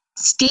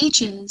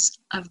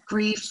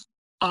grief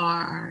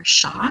are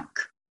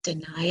shock,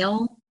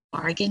 denial,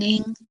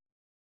 bargaining.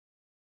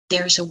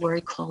 There's a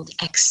word called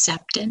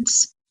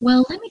acceptance.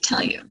 Well, let me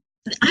tell you,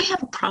 I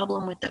have a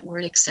problem with that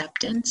word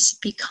acceptance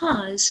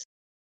because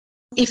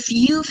if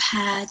you've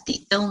had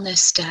the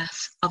illness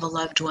death of a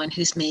loved one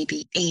who's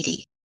maybe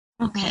 80,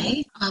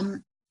 okay, I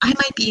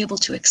might be able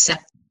to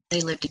accept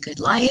they lived a good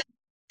life,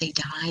 they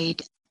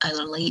died at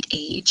a late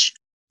age,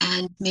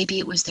 and maybe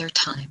it was their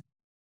time.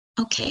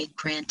 Okay,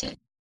 granted.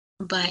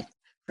 But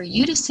for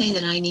you to say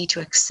that I need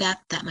to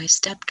accept that my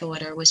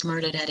stepdaughter was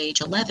murdered at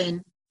age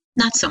 11,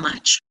 not so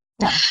much.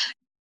 Yeah.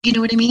 You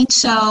know what I mean?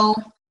 So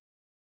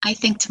I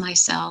think to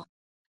myself,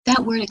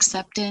 that word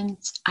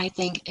acceptance, I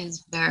think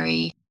is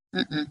very,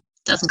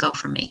 doesn't go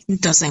for me.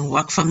 It doesn't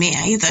work for me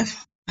either.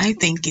 I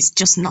think it's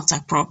just not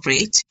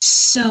appropriate.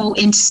 So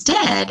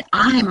instead,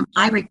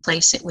 I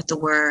replace it with the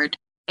word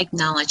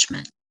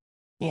acknowledgement.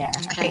 Yeah,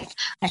 Okay.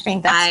 I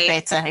think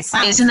that's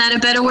better. Isn't that a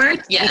better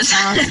word? Yes. It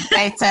sounds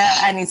better,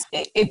 and it's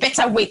a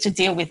better way to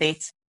deal with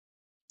it.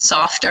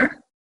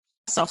 Softer.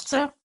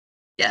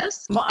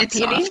 Yes. More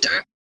appealing.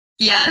 Softer.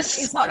 Yes.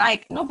 It's not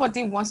like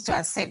nobody wants to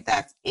accept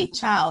that a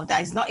child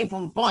that is not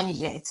even born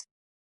yet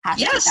has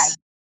to die.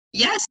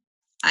 Yes,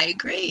 I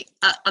agree.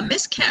 A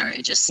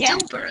miscarriage, a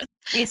stillbirth,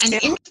 Yeah.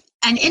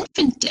 an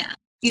infant death,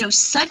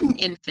 sudden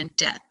infant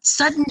death,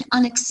 sudden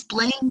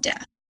unexplained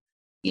death.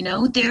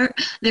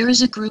 There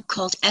is a group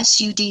called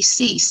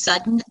SUDC,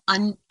 sudden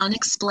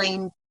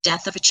unexplained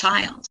death of a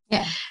child.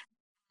 Yeah.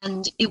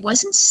 And it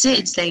wasn't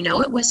SIDS. They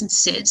know it wasn't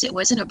SIDS. It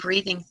wasn't a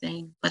breathing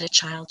thing, but a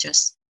child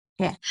just.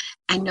 Yeah.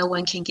 And no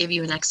one can give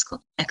you an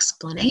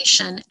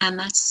explanation. And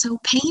that's so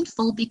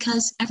painful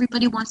because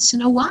everybody wants to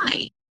know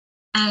why.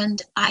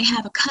 And I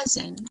have a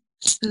cousin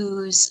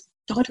whose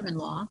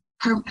daughter-in-law,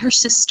 her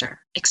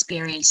sister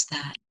experienced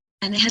that.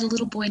 And they had a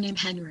little boy named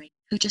Henry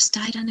who just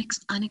died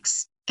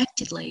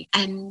unexpectedly.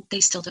 And they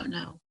still don't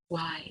know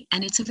why.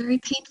 And it's a very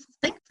painful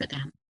thing for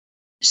them.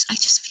 I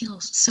just feel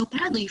so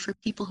badly for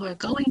people who are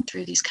going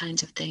through these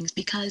kinds of things,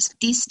 because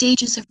these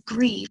stages of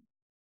grief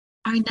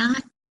are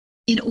not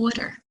in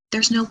order.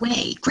 There's no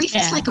way. Grief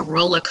is like a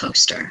roller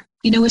coaster,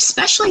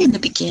 especially in the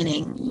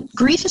beginning.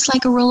 Grief is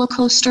like a roller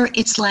coaster.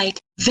 It's like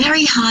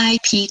very high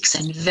peaks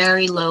and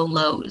very low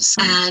lows.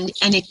 And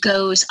it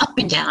goes up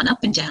and down,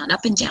 up and down,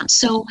 up and down.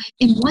 So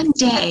in one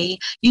day,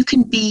 you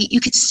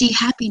could see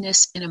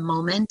happiness in a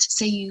moment.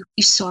 Say you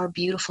saw a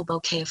beautiful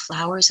bouquet of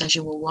flowers as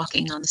you were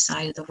walking on the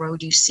side of the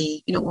road you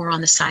see, or on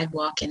the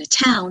sidewalk in a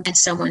town, and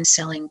someone's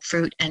selling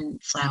fruit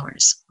and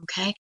flowers,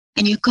 okay?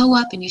 And you go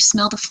up and you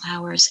smell the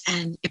flowers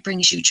and it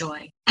brings you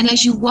joy. And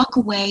as you walk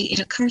away, it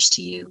occurs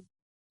to you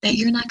that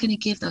you're not going to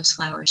give those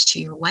flowers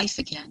to your wife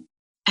again.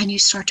 And you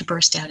start to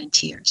burst out in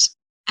tears.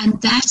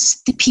 And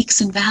that's the peaks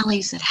and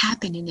valleys that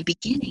happen in the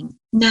beginning.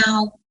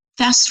 Now,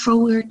 fast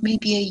forward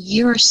maybe a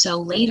year or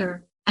so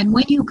later, and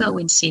when you go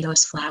and see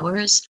those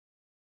flowers,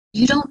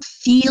 you don't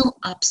feel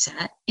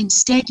upset.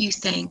 Instead, you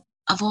think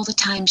of all the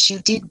times you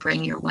did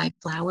bring your wife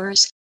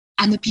flowers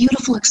and the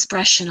beautiful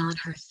expression on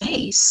her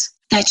face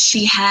that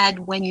she had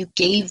when you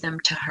gave them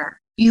to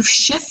her. You've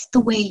shifted the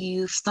way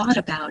you've thought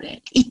about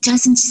it. It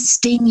doesn't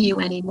sting you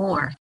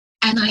anymore.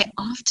 And I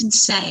often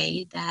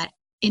say that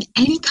in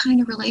any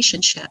kind of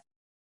relationship,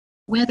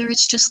 whether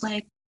it's just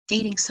like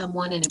dating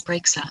someone and it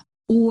breaks up,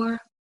 or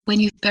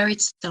when you've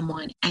buried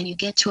someone and you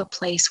get to a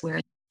place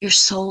where your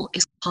soul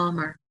is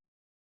calmer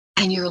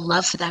and your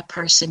love for that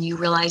person, you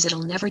realize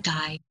it'll never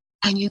die,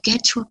 and you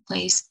get to a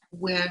place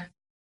where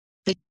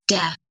the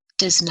death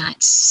does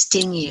not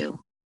sting you,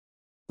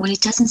 when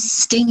it doesn't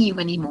sting you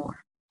anymore,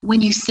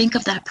 when you think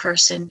of that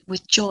person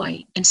with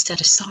joy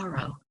instead of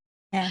sorrow,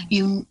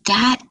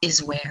 that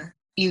is where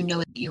you know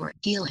that you are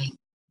healing.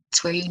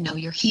 It's where you know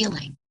you're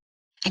healing.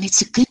 And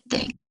it's a good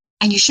thing.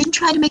 And you shouldn't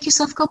try to make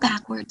yourself go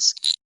backwards.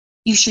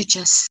 You should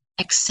just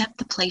accept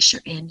the place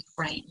you're in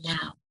right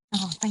now.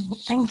 Oh,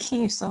 thank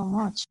you so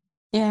much.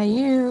 Yeah,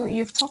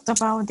 you've talked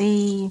about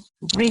the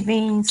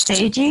grieving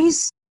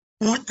stages.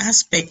 One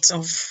aspect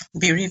of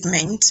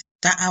bereavement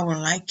that I would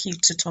like you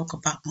to talk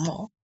about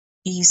more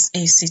is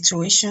a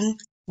situation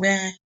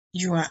where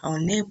you are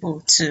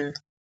unable to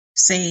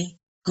say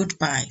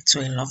goodbye to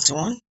a loved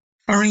one.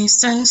 For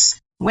instance,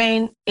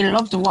 when a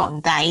loved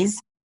one dies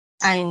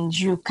and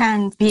you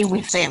can't be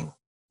with them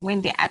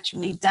when they're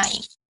actually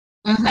dying.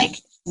 Mm-hmm. Like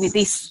with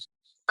this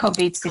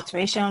COVID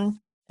situation,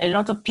 a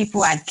lot of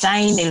people are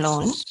dying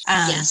alone.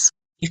 Yes.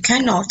 You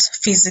cannot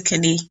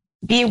physically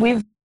be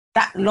with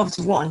that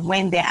loved one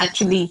when they're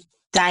actually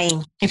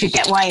dying, if you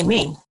get what I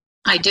mean.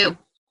 I do.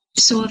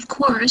 So, of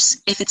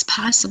course, if it's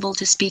possible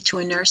to speak to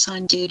a nurse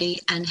on duty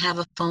and have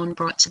a phone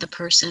brought to the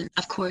person,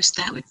 of course,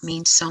 that would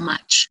mean so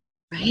much,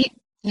 right?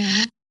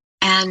 Mm-hmm.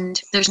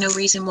 And there's no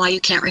reason why you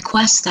can't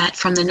request that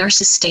from the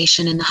nurse's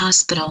station in the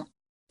hospital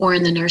or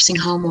in the nursing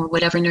home or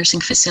whatever nursing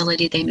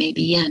facility they may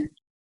be in.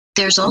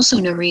 There's also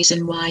no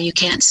reason why you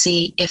can't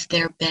see if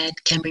their bed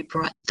can be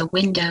brought to the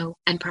window,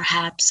 and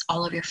perhaps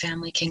all of your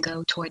family can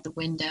go toward the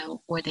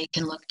window, or they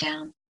can look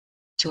down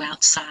to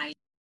outside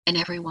and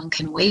everyone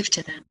can wave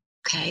to them.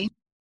 Okay,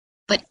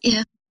 but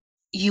if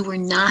you were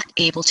not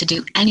able to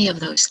do any of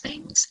those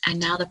things and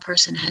now the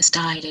person has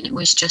died and it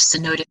was just a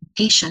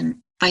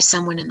notification by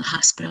someone in the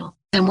hospital,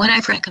 then what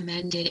I've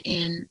recommended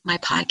in my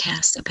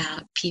podcast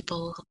about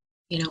people,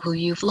 who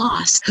you've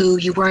lost, who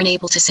you weren't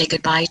able to say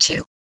goodbye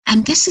to.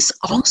 And this is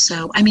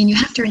also, you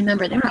have to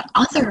remember there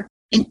are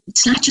and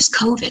it's not just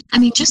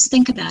COVID. Just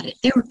think about it.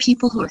 There were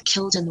people who were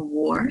killed in the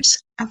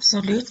wars.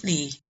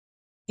 Absolutely.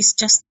 It's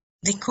just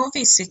the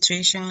COVID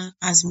situation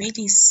has made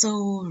it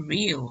so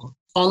real.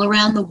 All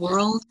around the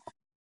world,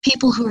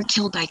 people who were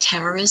killed by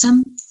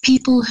terrorism,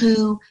 people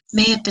who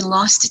may have been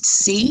lost at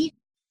sea,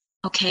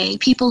 okay,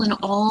 people in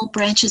all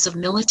branches of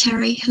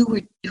military who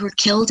were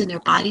killed and their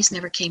bodies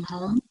never came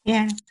home.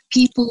 Yeah.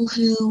 People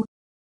who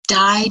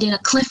died in a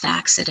cliff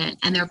accident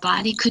and their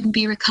body couldn't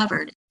be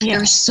recovered. Yeah.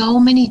 There are so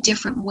many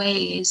different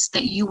ways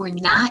that you were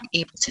not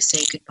able to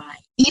say goodbye.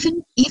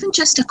 Even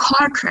just a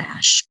car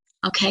crash.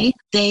 Okay,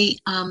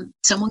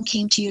 someone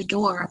came to your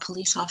door, a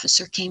police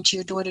officer came to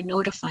your door to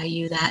notify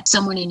you that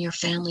someone in your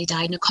family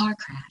died in a car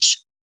crash,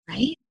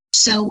 right?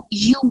 So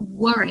you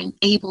weren't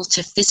able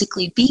to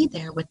physically be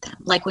there with them.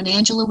 Like when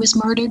Angela was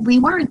murdered, we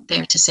weren't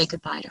there to say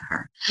goodbye to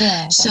her.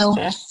 Yeah, so,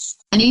 true.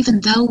 And even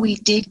though we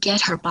did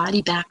get her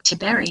body back to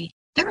bury,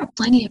 there are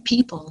plenty of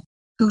people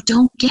who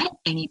don't get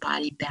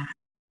anybody back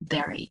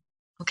buried,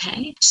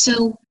 okay?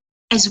 So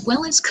as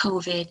well as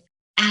COVID,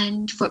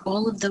 and for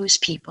all of those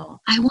people,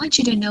 I want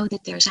you to know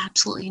that there's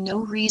absolutely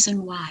no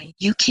reason why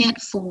you can't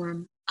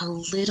form a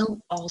little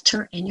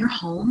altar in your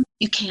home.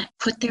 You can't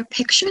put their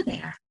picture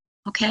there,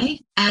 okay?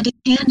 Add a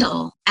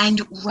candle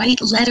and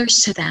write letters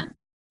to them.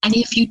 And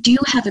if you do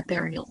have a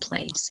burial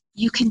place,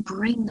 you can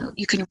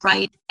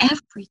write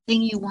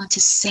everything you want to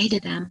say to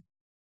them,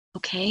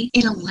 okay,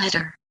 in a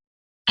letter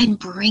and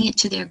bring it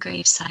to their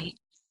gravesite,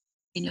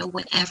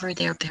 whenever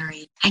they're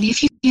buried. And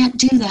if you can't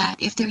do that,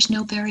 if there's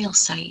no burial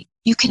site,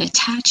 you can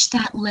attach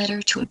that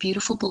letter to a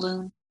beautiful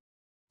balloon,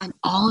 and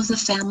all of the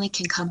family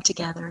can come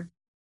together,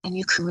 and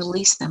you can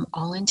release them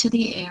all into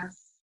the air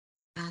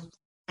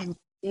and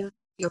give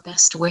your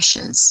best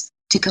wishes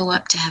to go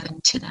up to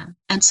heaven to them.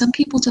 And some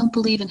people don't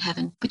believe in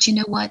heaven, but you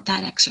know what?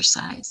 That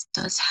exercise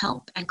does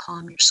help and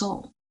calm your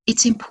soul.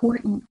 It's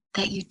important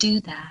that you do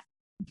that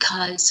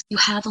because you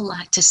have a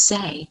lot to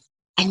say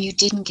and you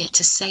didn't get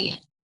to say it.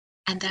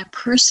 And that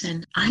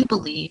person, I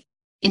believe,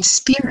 in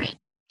spirit,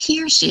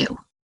 hears you.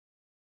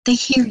 They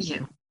hear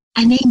you.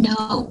 And they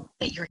know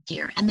that you're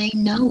here. And they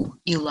know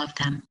you love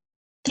them.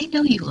 They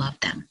know you love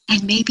them.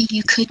 And maybe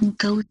you couldn't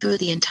go through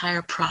the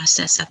entire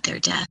process of their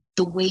death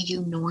the way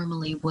you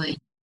normally would.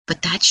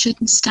 But that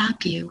shouldn't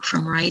stop you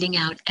from writing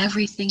out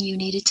everything you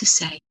needed to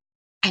say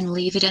and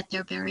leave it at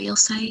their burial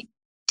site.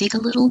 Dig a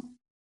little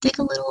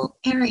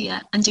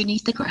area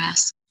underneath the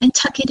grass and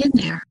tuck it in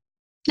there.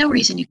 No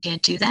reason you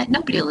can't do that.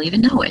 Nobody will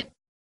even know it.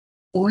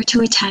 Or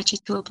to attach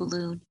it to a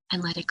balloon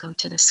and let it go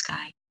to the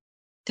sky.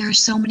 There are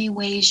so many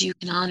ways you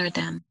can honor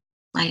them.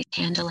 Light a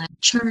candle at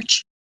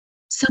church.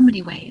 So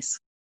many ways.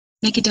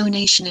 Make a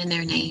donation in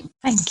their name.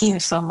 Thank you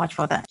so much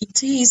for that.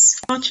 It is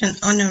such an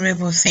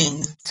honorable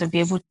thing. To be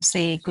able to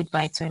say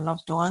goodbye to a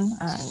loved one.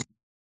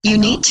 You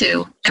need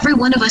to. Every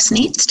one of us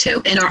needs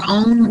to. In our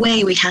own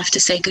way, we have to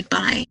say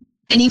goodbye.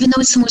 And even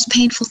though it's the most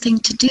painful thing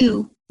to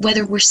do,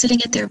 whether we're sitting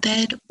at their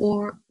bed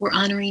or we're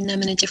honoring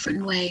them in a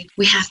different way,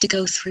 we have to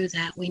go through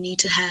that. We need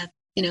to have,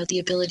 the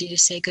ability to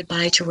say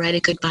goodbye, to write a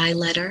goodbye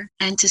letter,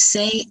 and to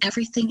say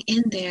everything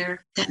in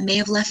there that may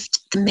have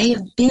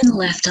been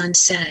left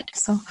unsaid.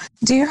 So,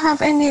 do you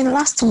have any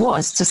last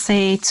words to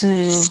say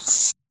to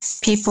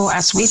people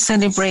as we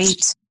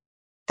celebrate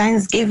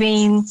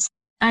Thanksgiving,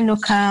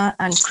 Hanukkah,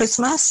 and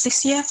Christmas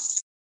this year?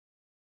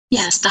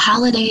 Yes, the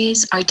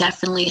holidays are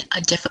definitely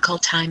a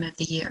difficult time of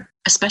the year,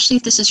 especially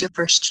if this is your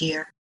first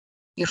year,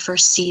 your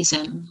first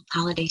season,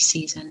 holiday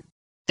season.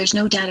 There's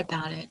no doubt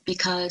about it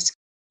because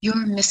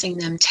you're missing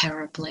them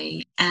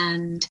terribly.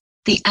 And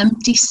the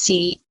empty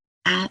seat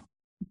at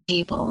the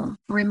table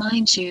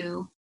reminds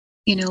you,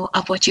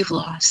 of what you've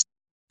lost.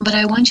 But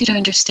I want you to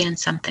understand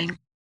something.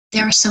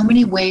 There are so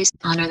many ways to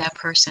honor that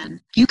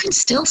person. You can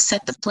still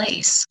set the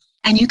place.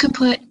 And you can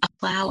put a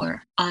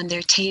flower on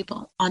their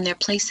table, on their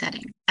place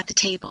setting at the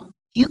table.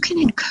 You can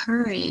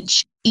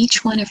encourage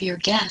each one of your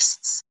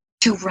guests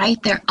to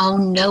write their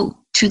own note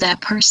to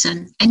that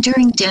person. And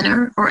during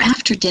dinner or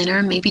after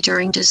dinner, maybe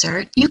during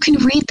dessert, you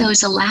can read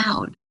those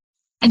aloud.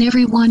 And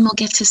everyone will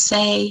get to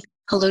say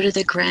hello to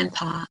their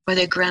grandpa or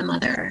their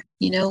grandmother,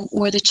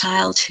 or the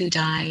child who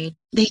died.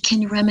 They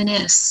can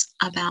reminisce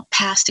about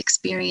past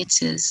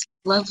experiences,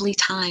 lovely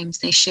times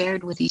they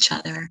shared with each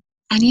other.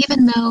 And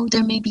even though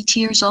there may be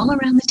tears all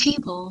around the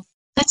table,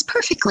 that's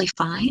perfectly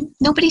fine.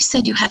 Nobody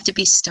said you have to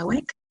be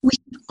stoic. We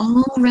can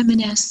all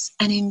reminisce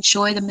and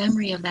enjoy the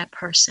memory of that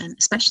person,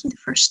 especially the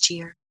first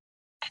year.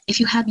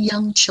 If you have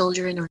young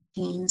children or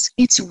teens,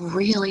 it's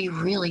really,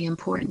 really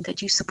important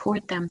that you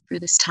support them through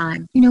this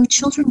time.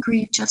 Children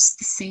grieve just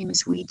the same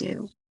as we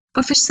do.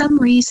 But for some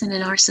reason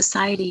in our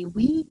society,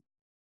 we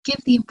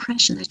give the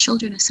impression that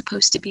children are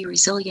supposed to be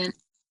resilient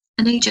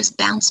and they just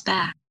bounce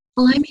back.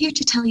 Well, I'm here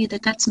to tell you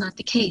that that's not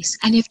the case.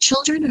 And if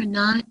children are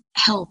not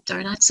helped,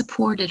 are not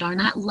supported, are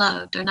not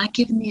loved, are not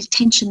given the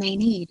attention they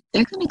need,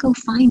 they're going to go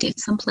find it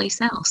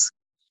someplace else.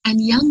 And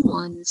young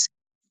ones,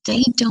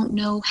 they don't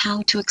know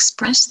how to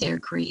express their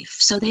grief.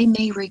 So they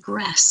may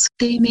regress.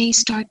 They may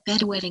start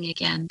bedwetting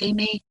again. They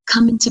may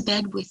come into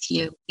bed with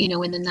you,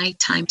 in the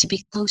nighttime to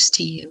be close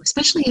to you,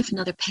 especially if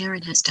another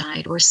parent has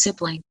died or a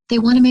sibling. They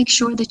want to make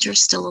sure that you're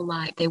still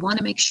alive. They want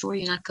to make sure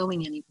you're not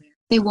going anywhere.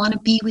 They want to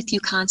be with you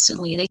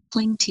constantly. They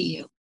cling to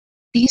you.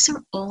 These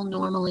are all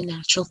normal and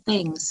natural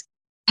things.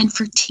 And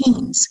for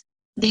teens,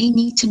 they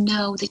need to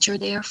know that you're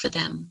there for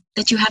them,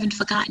 that you haven't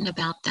forgotten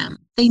about them.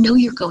 They know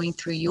you're going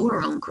through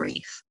your own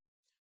grief.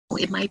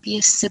 It might be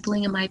a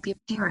sibling, it might be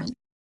a parent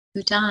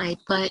who died,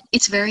 but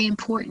it's very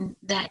important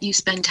that you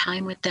spend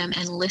time with them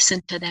and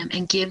listen to them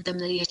and give them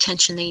the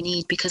attention they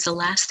need, because the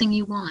last thing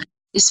you want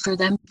is for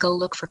them to go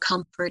look for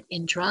comfort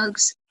in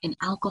drugs, in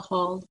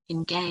alcohol,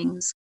 in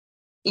gangs,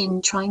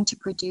 in trying to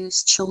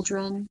produce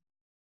children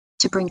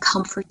to bring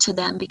comfort to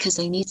them because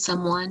they need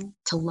someone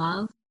to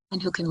love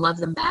and who can love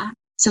them back.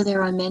 So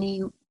there are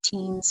many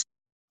teens,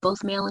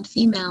 both male and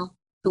female,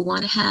 who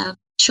want to have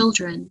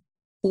children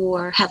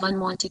or have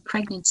unwanted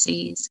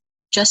pregnancies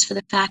just for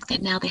the fact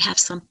that now they have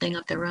something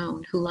of their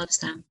own who loves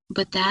them.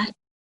 But that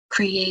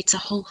creates a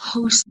whole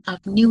host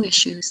of new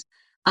issues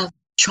of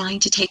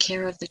trying to take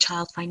care of the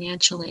child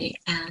financially,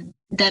 and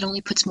that only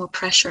puts more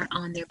pressure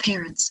on their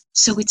parents.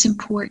 So it's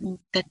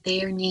important that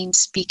their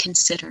needs be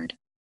considered.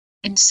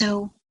 And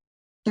so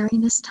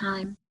during this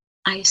time,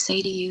 I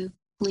say to you,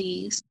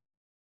 please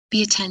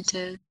be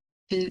attentive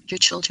to your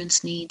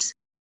children's needs.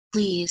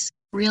 Please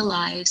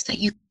realize that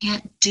you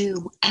can't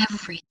do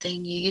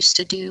everything you used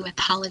to do at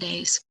the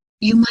holidays.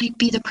 You might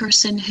be the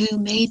person who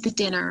made the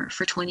dinner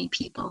for 20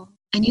 people,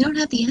 and you don't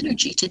have the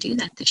energy to do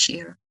that this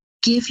year.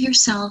 Give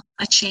yourself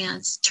a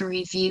chance to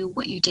review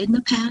what you did in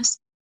the past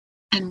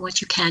and what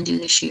you can do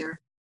this year.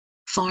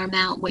 farm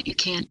out what you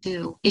can't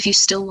do. If you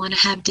still want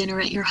to have dinner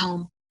at your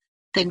home,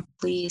 then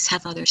please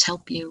have others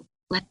help you.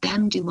 Let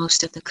them do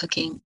most of the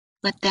cooking.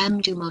 Let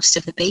them do most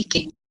of the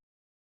baking.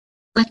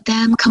 Let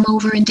them come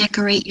over and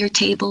decorate your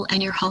table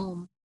and your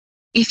home.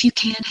 If you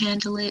can't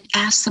handle it,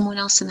 ask someone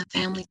else in the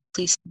family,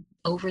 please,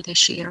 over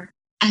this year.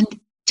 And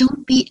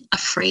don't be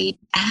afraid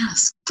to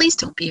ask. Please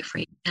don't be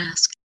afraid to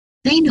ask.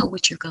 They know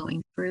what you're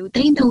going through.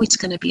 They know it's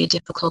going to be a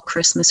difficult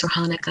Christmas or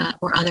Hanukkah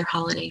or other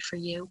holiday for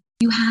you.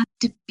 You have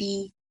to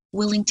be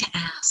willing to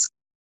ask.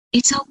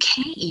 It's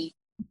okay if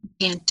you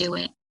can't do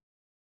it.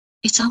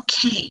 It's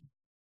okay.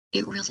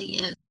 It really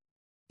is.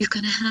 You're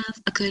going to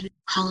have a good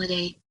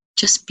holiday.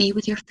 Just be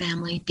with your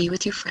family, be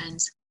with your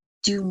friends.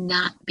 Do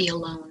not be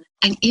alone.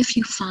 And if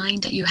you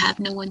find that you have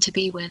no one to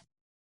be with,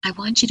 I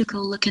want you to go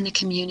look in the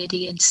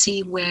community and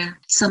see where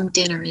some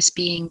dinner is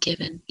being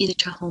given, either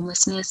to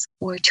homelessness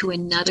or to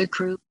another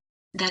group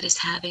that is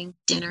having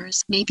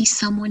dinners. Maybe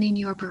someone in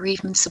your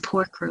bereavement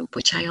support group,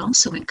 which I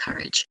also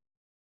encourage.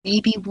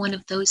 Maybe one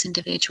of those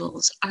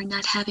individuals are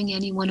not having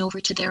anyone over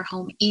to their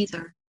home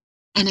either.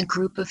 And a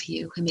group of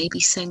you who may be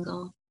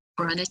single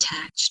or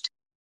unattached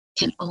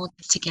can all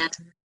get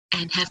together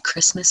and have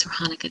Christmas or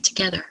Hanukkah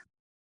together.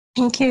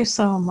 Thank you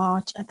so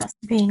much. That's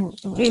been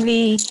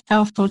really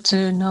helpful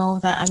to know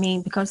that.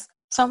 Because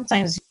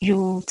sometimes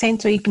you tend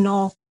to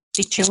ignore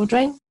the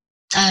children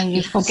and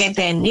you forget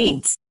their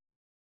needs.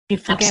 You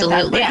forget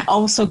that they are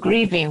also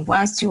grieving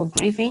whilst you're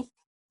grieving.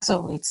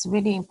 So it's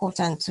really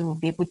important to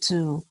be able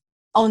to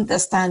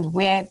understand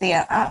where they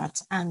are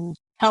at and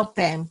help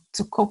them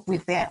to cope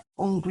with their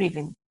own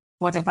grieving,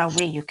 whatever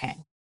way you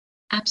can.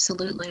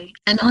 Absolutely.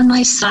 And on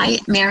my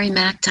site,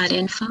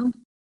 marymac.info,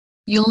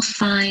 you'll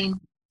find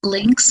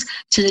links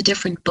to the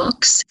different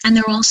books, and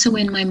they're also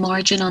in my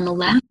margin on the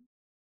left.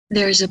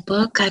 There's a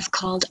book I've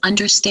called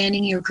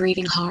Understanding Your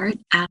Grieving Heart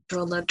After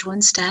a Loved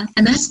One's Death,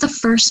 and that's the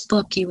first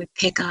book you would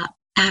pick up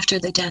after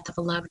the death of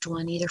a loved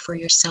one, either for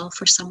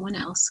yourself or someone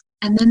else.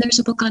 And then there's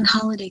a book on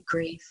holiday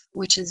grief,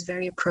 which is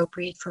very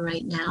appropriate for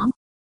right now.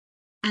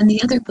 And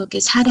the other book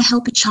is How to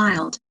Help a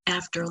Child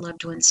After a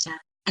Loved One's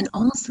Death. And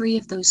all three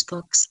of those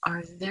books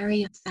are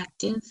very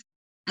effective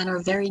and are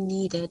very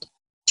needed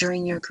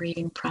during your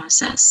grieving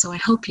process. So I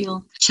hope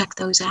you'll check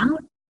those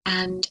out.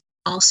 And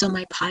also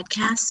my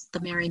podcast, The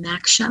Mary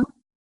Mac Show.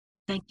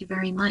 Thank you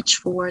very much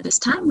for this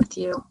time with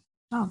you.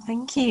 Oh,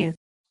 thank you.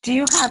 Do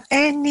you have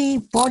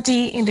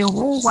anybody in the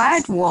whole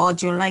wide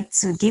world you'd like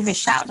to give a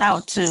shout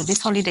out to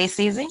this holiday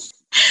season?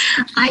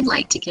 I'd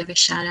like to give a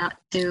shout out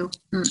to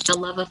the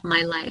love of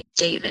my life,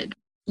 David.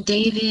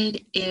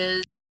 David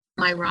is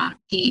my rock.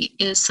 He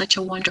is such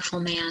a wonderful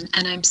man,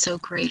 and I'm so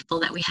grateful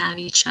that we have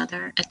each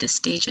other at this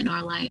stage in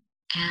our life.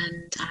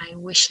 And I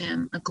wish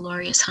him a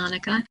glorious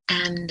Hanukkah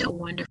and a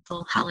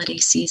wonderful holiday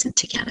season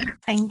together.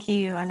 Thank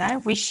you. And I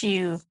wish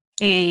you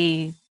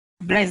a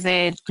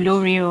blessed,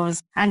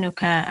 glorious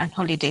Hanukkah and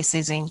holiday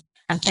season.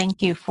 And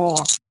thank you for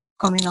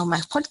coming on my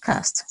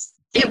podcast.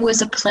 It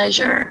was a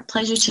pleasure.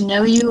 Pleasure to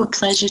know you, a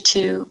pleasure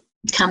to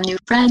become new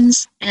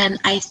friends. And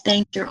I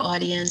thank your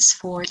audience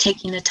for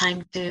taking the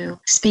time to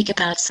speak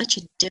about such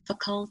a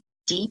difficult,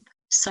 deep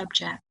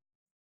subject,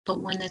 but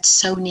one that's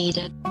so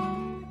needed.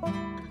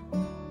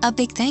 A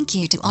big thank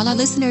you to all our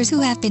listeners who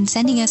have been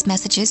sending us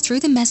messages through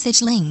the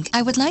message link.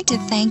 I would like to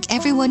thank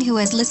everyone who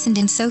has listened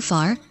in so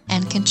far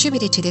and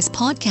contributed to this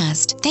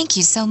podcast. Thank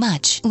you so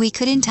much. We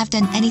couldn't have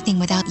done anything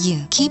without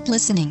you. Keep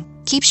listening,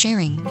 keep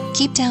sharing,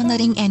 keep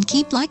downloading, and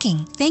keep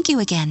liking. Thank you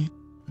again.